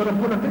onpakkies vir 'n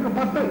politieke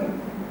party.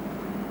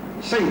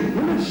 Sy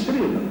hele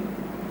strewe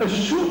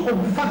is so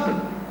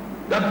omvattend,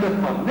 dat dit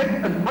maar net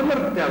in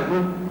ander terme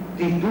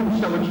die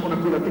doelstellings van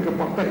 'n politieke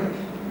party is.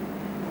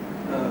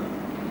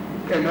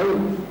 En nou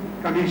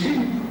kan jy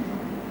sien,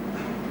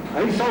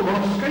 hy sal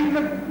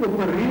waarskynlik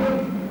opereer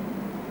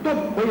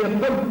tot by 'n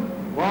punt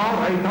waar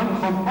hy dan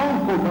gaan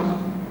aankondig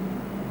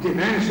die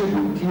mense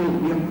moet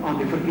deelneem aan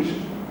die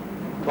verkiesing.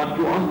 Wat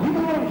Johan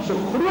Niemelaar se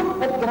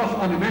groot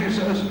opdrag aan die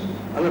mense is,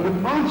 hulle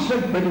moet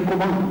aansluit by die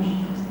kommandos.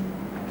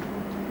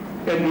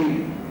 En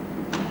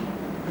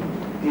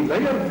die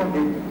leier van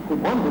die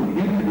kommando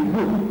hier in die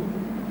hoek,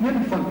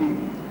 een van die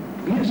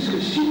mees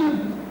gesiene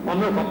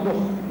manne wat nog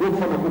hoof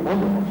van 'n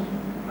kommando was,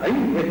 hy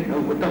het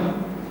nou bedank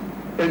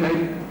en hy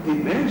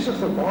die mense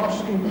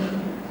gewaarsku,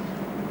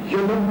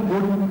 julle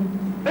moet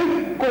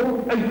uitkom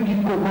uit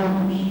die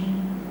kommandos.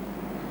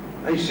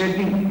 Hy sê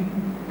die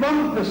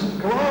plan is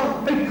klaar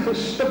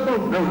uitgestippel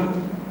nou,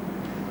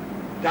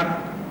 dat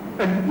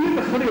in een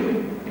greep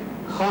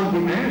gaan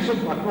die mense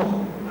wat nog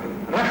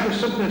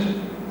reggesit is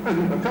in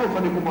die bevel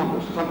van die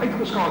kommandos, gaan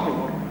uitgeskakel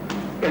word.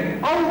 En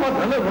al wat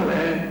hulle wil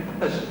hê,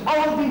 is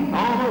al die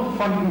name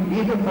van die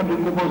lede van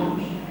die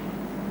kommandos.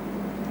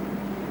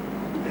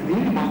 En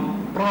hierdie man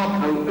praat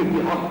nou in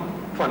die hart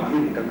van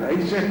hierdie ding. Hy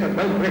sê dat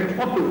nou recht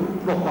Otto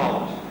nog daar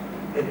was.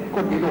 En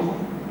kon jy nog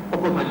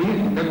op 'n manier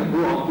die dinge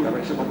doorhanteer.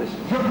 Hy sê, wat is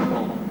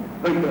heeltemal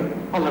buite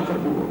alle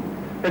vermoë.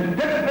 En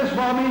dit is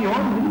waarmee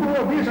Johan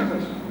Niemelaar besig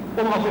is,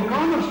 om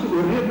Afrikaners te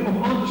oorreed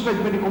om aan te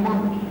sluit by die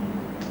kommandos.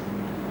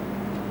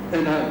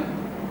 En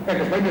ek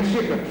is byna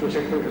seker, soos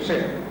ek gesê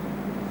het,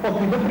 op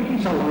die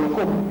wippertjie sal hulle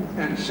kom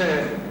en sê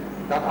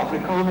dat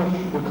Afrikaners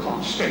moet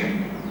gaan stem.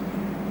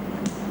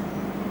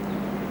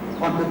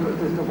 Want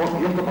dit word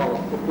heeltemal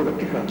op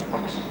politieke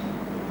aksie.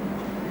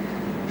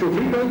 So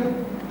vriende,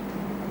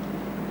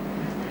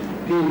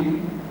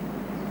 die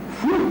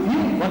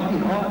voordeel wat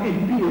die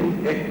HNP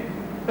het,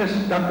 is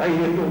dat hy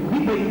het om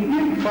nie by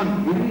een van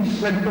hierdie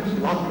slinters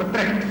laat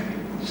betrek.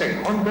 Sy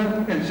hande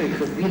en sy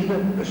gewete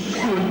is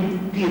skoon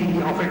teen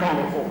die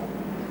Afrikaner volk.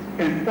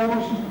 En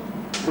ons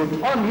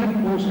moet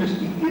aanneem, ons is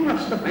die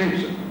enigste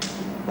mense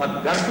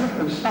wat werklik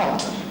in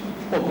staat is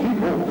om die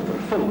rol te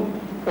vervul,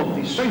 om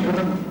die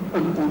suiwering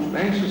in ons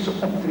mense se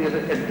optrede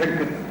en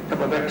denken te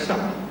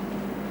bewerkstellig.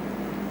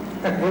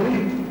 Ek wil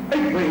nie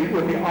uitbrei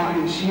oor die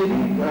ANC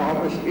nie,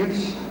 daar is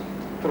reeds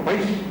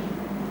verwys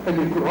in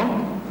die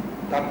koerant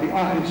dat die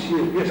ANC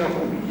besig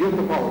om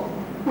heeltemal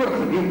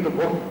oorgeneem te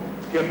word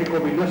deur die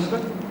kommuniste.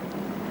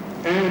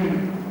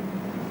 En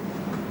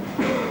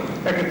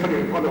ek het van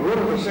die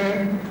hore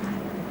gesê,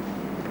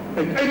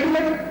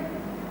 uiteindelik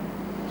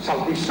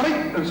sal die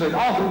stryd in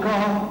Suid-Afrika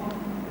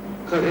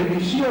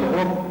gereduseer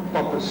word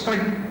tot 'n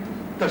stryd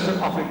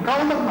tussen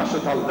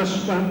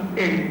Afrikaner-nasionalisme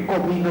en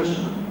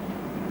communisme.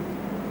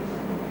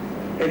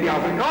 En die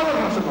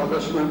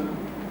Afrikaner-nasionalisme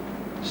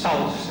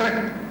sal strek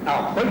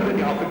na buiten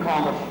die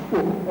Afrikaners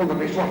ook onder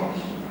die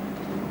swartes.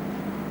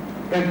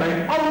 En by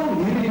al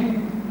hierdie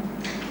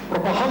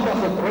propaganda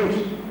gedruis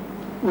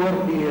oor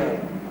die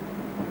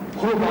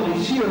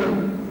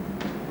globalisering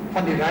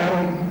van die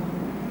wêreld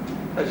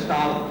is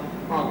daar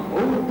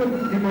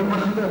aanhoudend die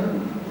berichte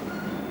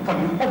van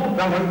die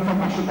opwelling van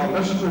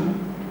nasionalisme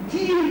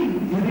teen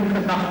hierdie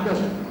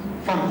gedagtes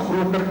van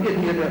groter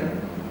eenhede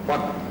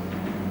wat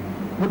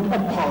moet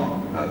opgaan,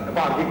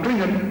 waar die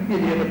kleiner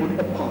eenhede moet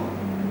opgaan.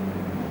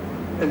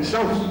 En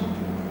selfs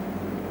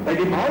by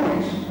die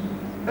Maoris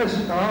is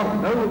daar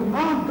nou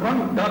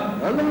aandrang dat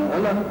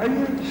hulle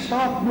eie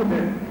staat moet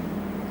hê.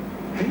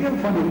 En een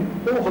van die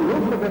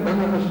ongelooflike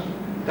dinge is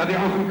dat die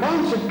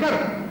Afrikaanse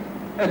kerk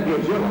in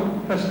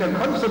Nieu-Seeland is ten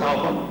gunste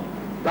daarvan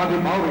dat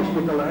die Maoris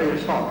met hulle eie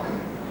staat kry.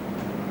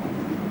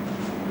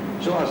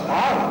 So as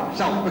daar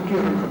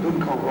selfbekering gedoen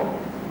kan word,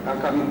 dan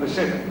kan jy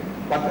besef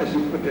wat is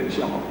die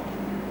potensiaal.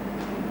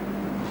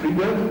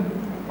 Vriende,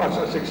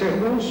 as ek sê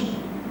ons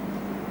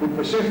moet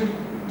besef,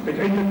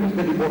 uiteindelik is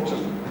dit die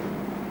botsing.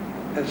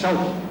 En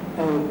selfs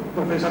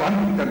professor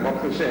Herstigte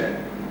wat gesê het,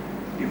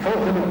 die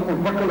volgende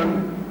ontwikkeling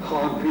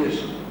gaan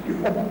wees die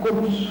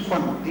opkomst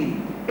van die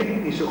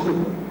etniese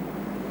groepe.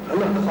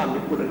 Hulle gaan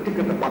die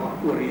politieke debat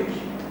oorheers.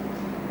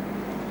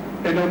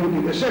 En nou moet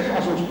jy besef,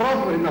 as ons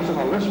praat oor die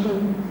nasionalisme,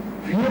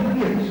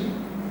 weer eens,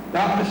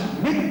 daar is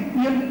net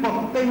een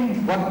party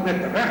wat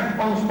met reg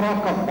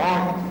aanspraak kan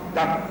maak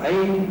dat hy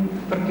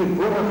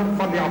verteenwoordiger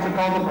van die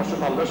Afrikaner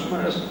nasionalisme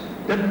is.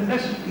 Dit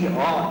is die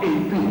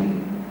HNP.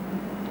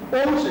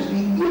 Ons is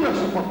die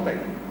enigste party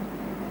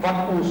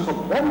wat ons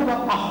gebonde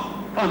ag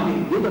aan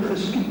die hele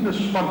geskiedenis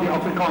van die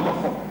Afrikaner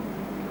volk.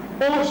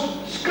 Ons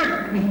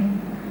skrik nie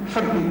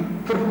vir die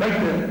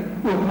verbyte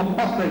oor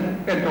apartheid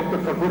en Dr.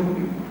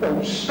 Verwoerd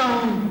ons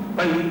staan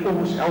by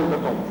ons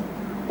helderdom.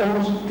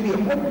 Ons tree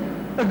op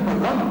in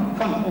belang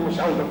van ons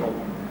helderdom.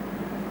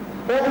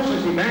 Ons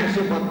is die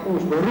mense wat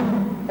ons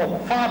beroep op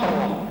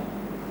vaderland,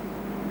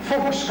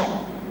 volkskap,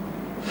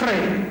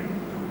 vryheid,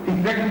 die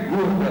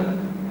wekwoorde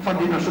van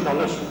die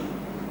nasionalisme.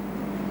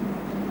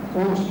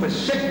 Ons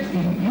beset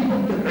die hele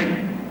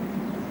terrein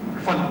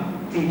van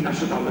die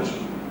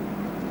nasionalisme.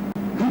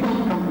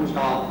 Niemand kan ons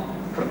daar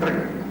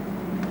verdruk.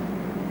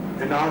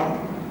 En daar,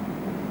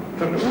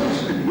 vir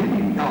ons in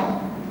hierdie jaar,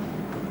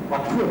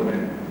 wat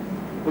voorwerk,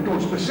 moet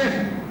ons besef,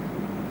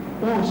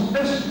 ons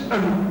is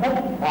in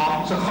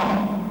opwaartse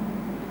gang.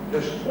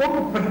 Dus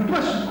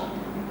onbetwistbaar.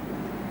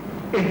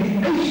 En die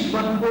eis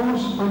wat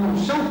ons aan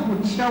onsself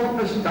moet stel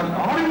is dat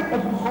daardie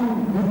opgang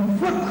moet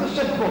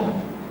voortgesit word.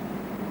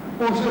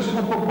 Ons is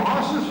op 'n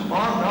basis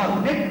waar daar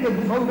net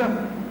eenvoudig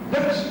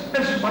niks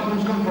is wat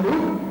ons kan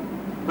verhoor,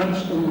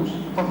 mits ons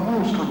van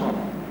ons kan hou.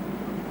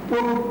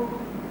 Ook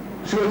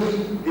soos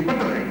die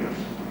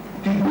Bittereinders,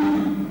 die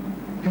moed,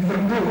 die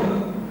vertroue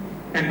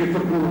en die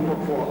verboden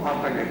tot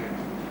volharding.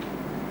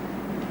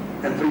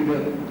 En vriende,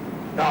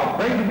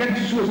 daarbij net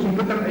soos die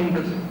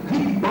Bittereinders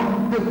nie bang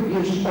te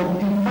wees om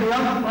die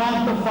vyand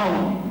aan te val,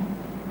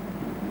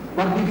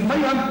 maar die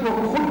vyand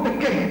ook goed te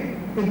ken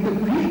en te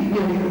weet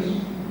wie hy is.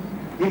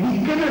 Jy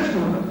die kennis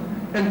nodig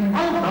en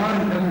al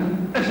daardie dinge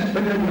is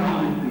binne die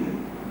HNP.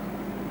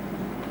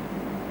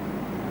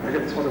 Ek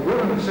het van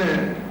tevore gesê,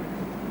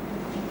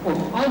 om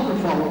aan te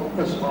val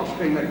is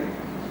waarskynlik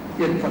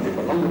een van die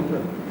belangrike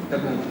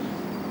dinge.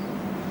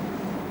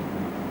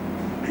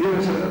 Hier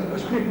is 'n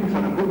spreekwoord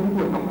van 'n boek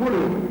oor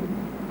Napoleon,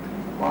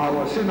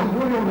 waar sê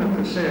Napoleon het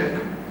gesê,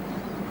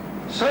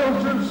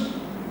 soldiers'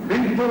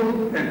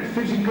 mental and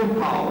physical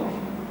powers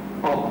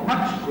are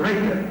much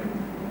greater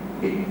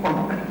on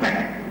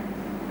attack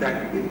than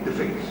in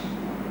defense.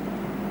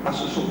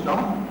 As 'n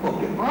soldaat op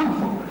die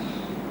aanval is,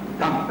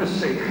 dan is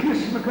sy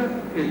geestelike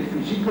en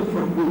fisieke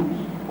vermoë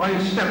baie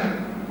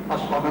sterk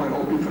as wanneer hy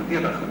op die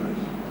verdediging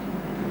is.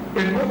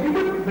 En ook jy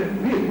moet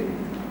weet,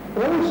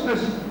 ons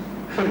is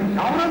vir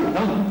jare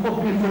lang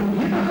op die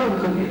verdediging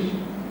gewees,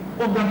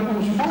 omdat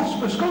ons vals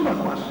beskuldig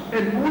was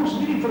en ons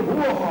nie die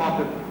verhoor gehad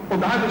het om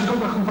daai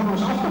beskuldiging van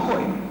ons af te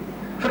gooi.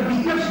 Vir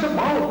die eerste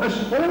maal is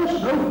ons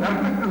nou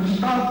werklik in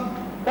staat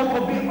om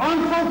op die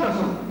aanval te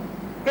gaan.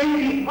 En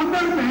die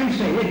ander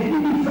mense het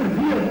nie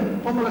verweer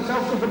om hulle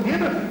self te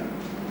verdedig.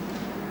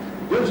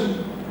 Dus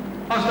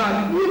as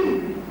daar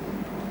een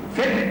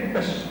vet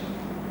is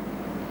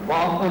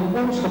waaraan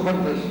ons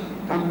gebind is,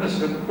 dan is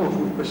dit ons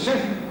moet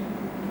besef,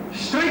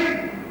 stryd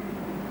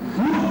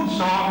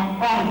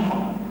noodsaak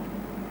aanval.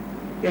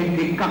 En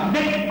die kan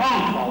net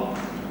aanval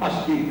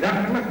as die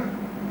werklik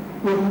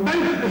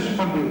oortuig is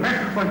van die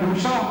reg van jou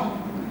saak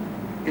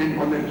en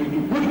wanneer jy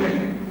die moed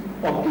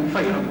het om die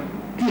vyand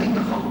teen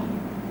te gaan.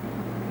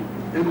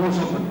 En ons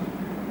op het.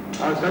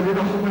 As hy dit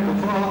nog vir my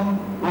gevra,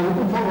 maar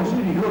hoekom val ons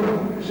nie die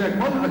oorlog? Sê ek,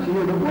 man, as jy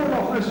in die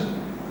oorlog is,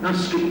 dan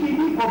skiet jy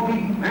nie op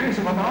die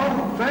mense wat daar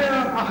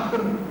ver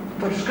agter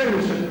verskuil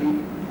sit nie.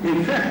 Jy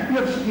veg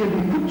eers teen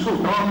die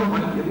voedsoldaten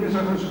wat jy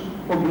besig is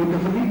om jou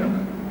te vernietig.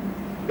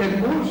 En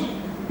ons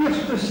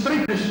eerste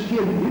stryd is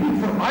teen hierdie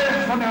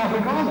verwaaiers van die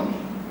Afrikaners.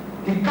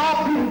 Die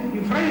KP,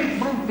 die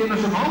Vryheidsfront, die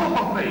Nasionale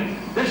Party,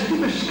 dis die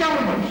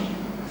beskermers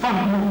van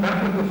ons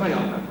werklike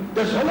vyande.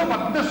 Dis hulle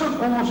wat tussen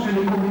ons en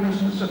die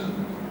kommuniste sit.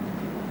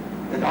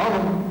 En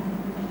daarom,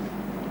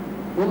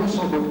 ons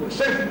sal moet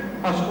besef,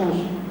 as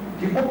ons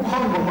die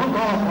opgang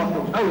behandeld wat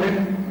ons nou het,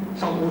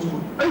 sal ons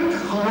moet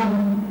uitgaan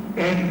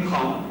en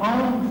gaan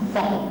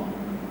aanval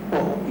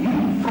op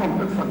hierdie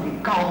fronte van die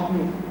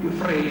KP, die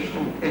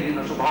Vryheidsfront en die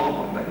Nasionale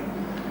Party.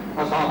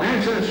 As daar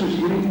mense is soos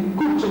hierdie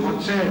koetse wat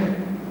sê,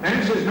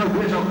 mense is nou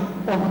bezig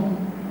om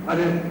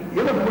hulle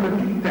hele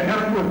politiek te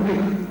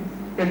heroorweeg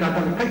en dat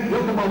hulle kyk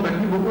heeltemal met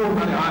die behoor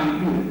na die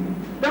HNP.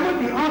 Dan moet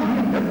die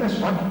aanneem, dit is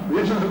wat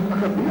bezig te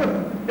gebeur.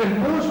 En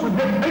ons moet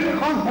dit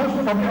uitgaan, ons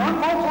moet op die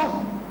aanval gaan.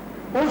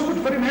 Ons moet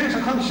vir die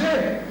mense gaan sê,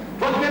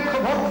 wat het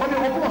geword van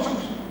die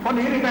oplossings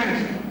van hierdie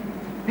mense?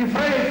 Die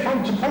vryheid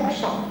van die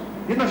volksstaat,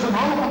 die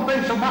Nasionale Party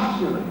se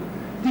machtsdele,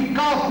 die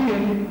KP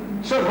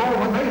se rol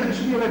wat hy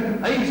gespeel het,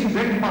 hy is die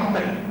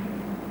wenkpartij.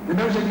 En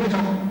nou is hy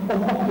bezig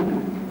om op te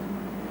doen.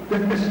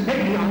 Dit is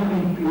net die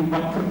HNP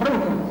wat vertrouw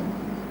kan word.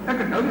 Ek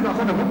het nou die dag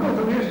in die winkel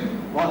gewees,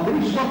 waar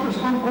 3 swakkers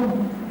aankom,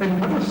 en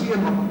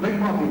middelsteen wat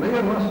blijkbaar die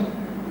leier was,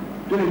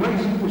 toe die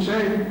meisie toe sê,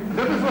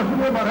 dit is wat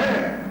Jaap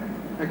Marais.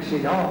 Ek sê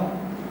ja.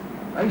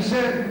 Hy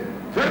sê,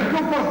 werk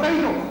jou partij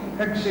nog?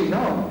 Ek sê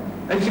ja.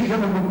 Hy sê,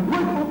 jy moet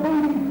nooit opbouw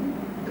nie,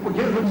 want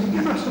jy is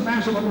die enigste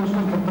mense wat ons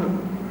kan vertrouw.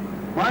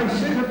 Maar hy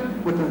sê dit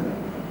met een,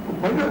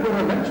 bijna door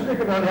een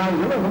menspreker daar die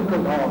hele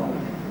winkel daar.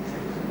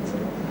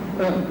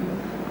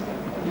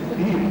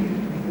 Hier.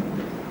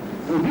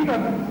 Nou nie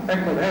dat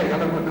ek wil hê,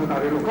 dat ek moet nou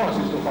naar die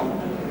locaties toe gaan.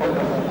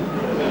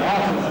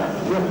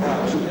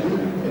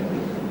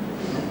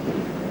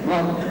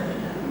 Maar,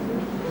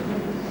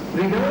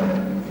 vriende,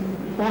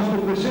 ons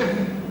moet besef,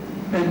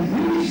 en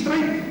hierdie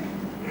strijd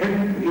het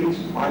reeds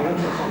baie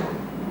gegaan.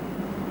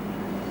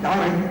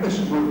 Daarin is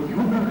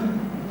miljoene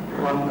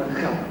rande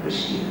geld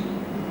besteed.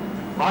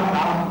 Maar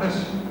daar is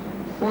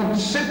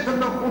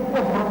ontzettende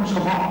opofferings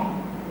gemaakt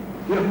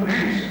deur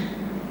mense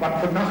wat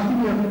vandag nie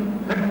meer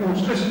met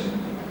ons is.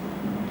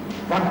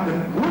 Wat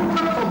dit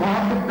moontlik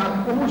gemaak het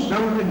dat ons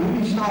nou in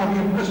hierdie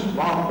stadium is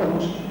waar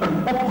ons in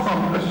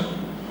opgang is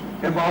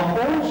en waar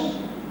ons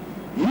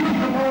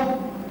heeltemal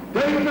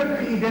duidelik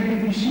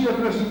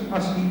geïdentifiseer is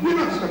as die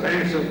enigste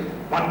mense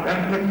wat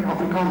werklik die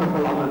Afrikaner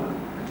belange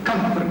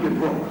kan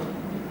verteenwoordig.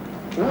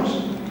 Ons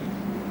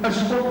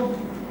is ook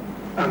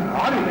en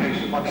daardie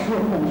mense wat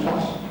voor ons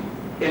was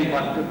en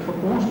wat dit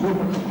vir ons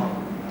moontlik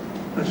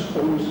gemaak is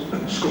ons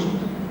in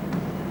skuld.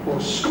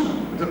 Ons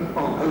skuld dit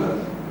aan hulle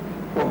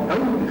om nou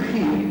te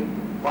gee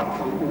wat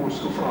van ons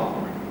gevra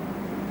word.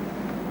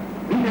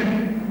 Nie net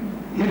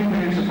hierdie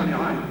mense van die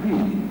HNP,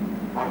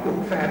 maar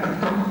ook verder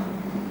terug.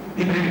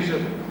 Die mense,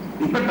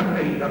 die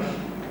Bittereinders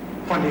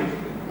van die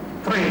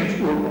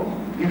Vryheidsoorlog,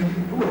 die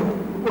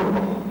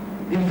oorlog,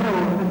 die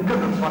vrouwen en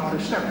kinders wat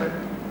gesterf het,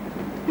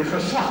 die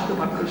geslagte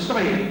wat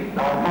gestry het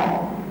daarna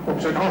om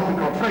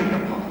Suid-Afrika vry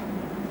te gaan.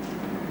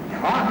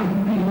 Die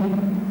HNP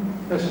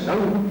is nou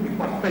die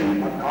partij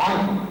wat daar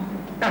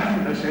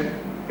erfenis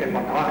het en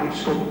wat daar die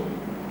skuld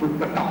moet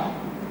betaal.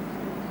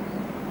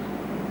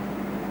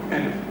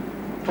 En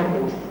vir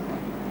ons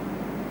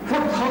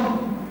voortgang,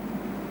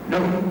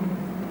 nou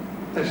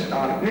is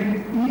daar net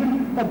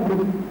een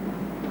oproep.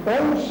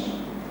 Ons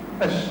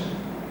is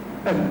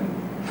in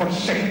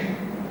verzet.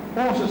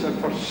 Ons is in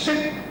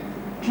verzet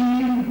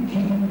teen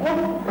die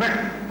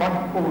onrecht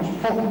wat ons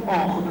volk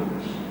aangedoen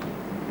is.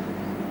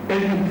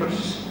 En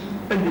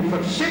in die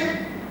verzet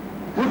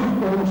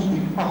moet ons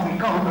die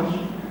Afrikaners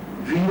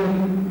weer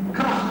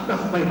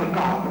krachtig by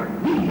mekaar bring.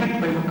 Nie net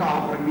by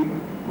mekaar bring nie,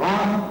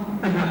 maar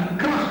in 'n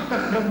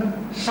krachtige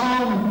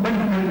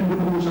saambinding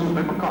moet ons hulle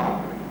by mekaar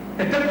bring.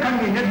 En dit kan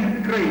jy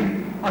net kry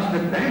as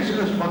dit mense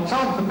is wat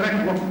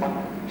saamgetrek word van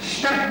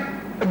sterk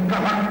in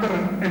karakter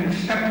en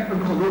sterk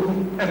in geloof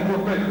en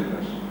oortuiging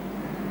is.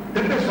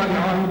 Dit is wat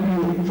die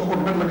HNP so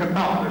onmiddelike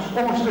taak is.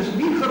 Ons is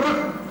nie gerig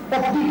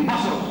op die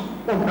massas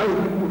om nou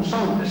ons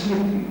saam te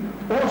sleep nie.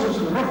 Ons is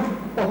gerig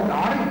op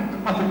daardie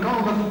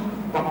Afrikaners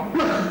wat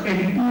plig en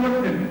eer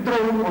en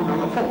trou aan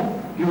hulle volk,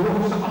 die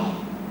hoogste ag,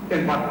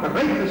 en wat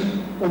bereid is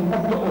om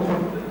op te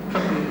offer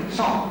vir die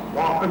saak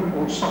waarin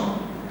ons staan.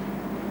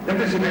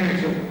 Dit is die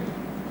mense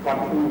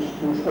wat ons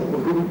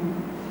opberoep,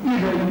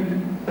 eenheid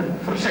in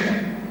verzet.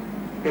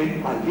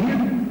 En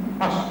alleen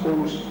as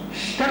ons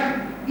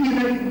sterk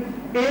eenheid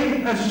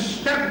en 'n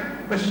sterk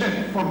besef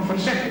van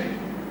verzet,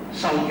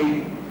 sal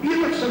jy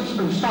enigstens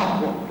in staat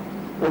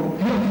word om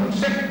deel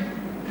verzet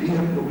weer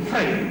op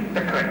vryheid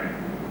te kry.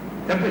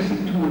 Dat is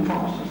die twee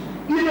fases.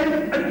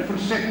 Eenheid in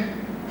verzet,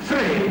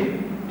 vryheid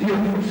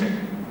deel verzet.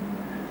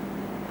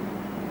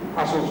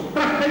 As ons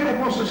terugkyk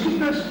op ons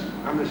geskiedenis,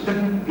 dan is dit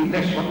die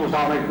les wat ons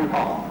daaruit moet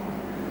haal.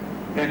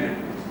 En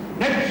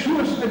net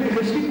soos in die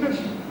geskiedenis,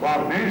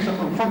 waar mense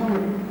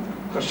aanvanklik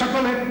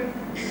gesukkel het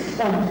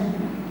om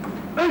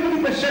uit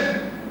die besef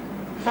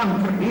van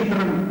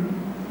vernedering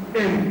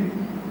en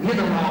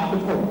nederlaag te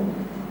kom,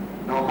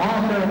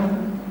 naarmate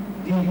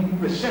die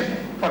besef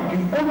van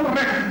die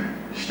onrecht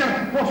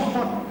sterk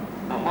posvat,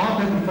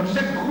 naarmate die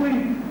verzet groei,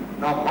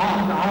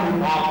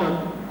 naarmate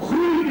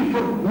groei die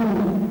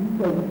vermoë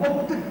om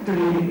op te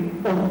tree,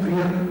 om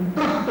weer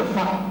terug te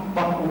vat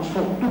wat ons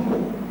volk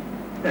toekom.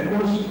 En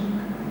ons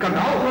kan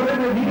nou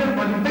redeneer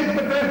wat die tyd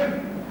betref,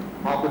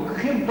 maar ook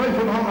geen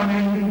twyfel aan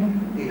nie.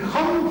 Die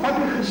gang van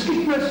die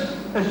geskiedenis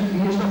is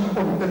besig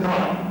om te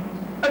draai.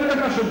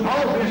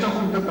 Internasionaal besig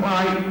om te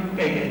draai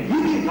en in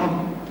hierdie land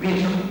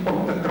besig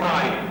om te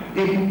draai.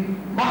 Die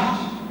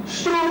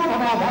machtstroom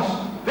wat daar was,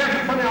 weg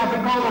van die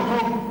Afrikaner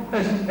volk,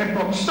 is het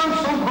tot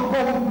stilstand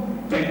gekom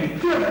en die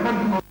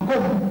keerpunt gaan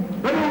kom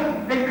binne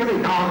enkele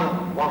jare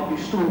waar die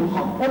stroom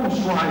gaan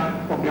omswaai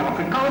om die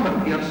Afrikaner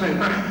weer sy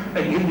reg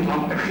in hierdie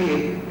land te gee.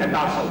 En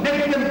daar sal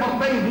net een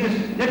partij wees,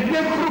 net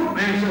een groep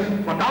mense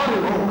wat daar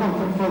die rol kan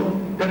vervul.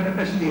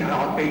 Dit is die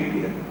HNP.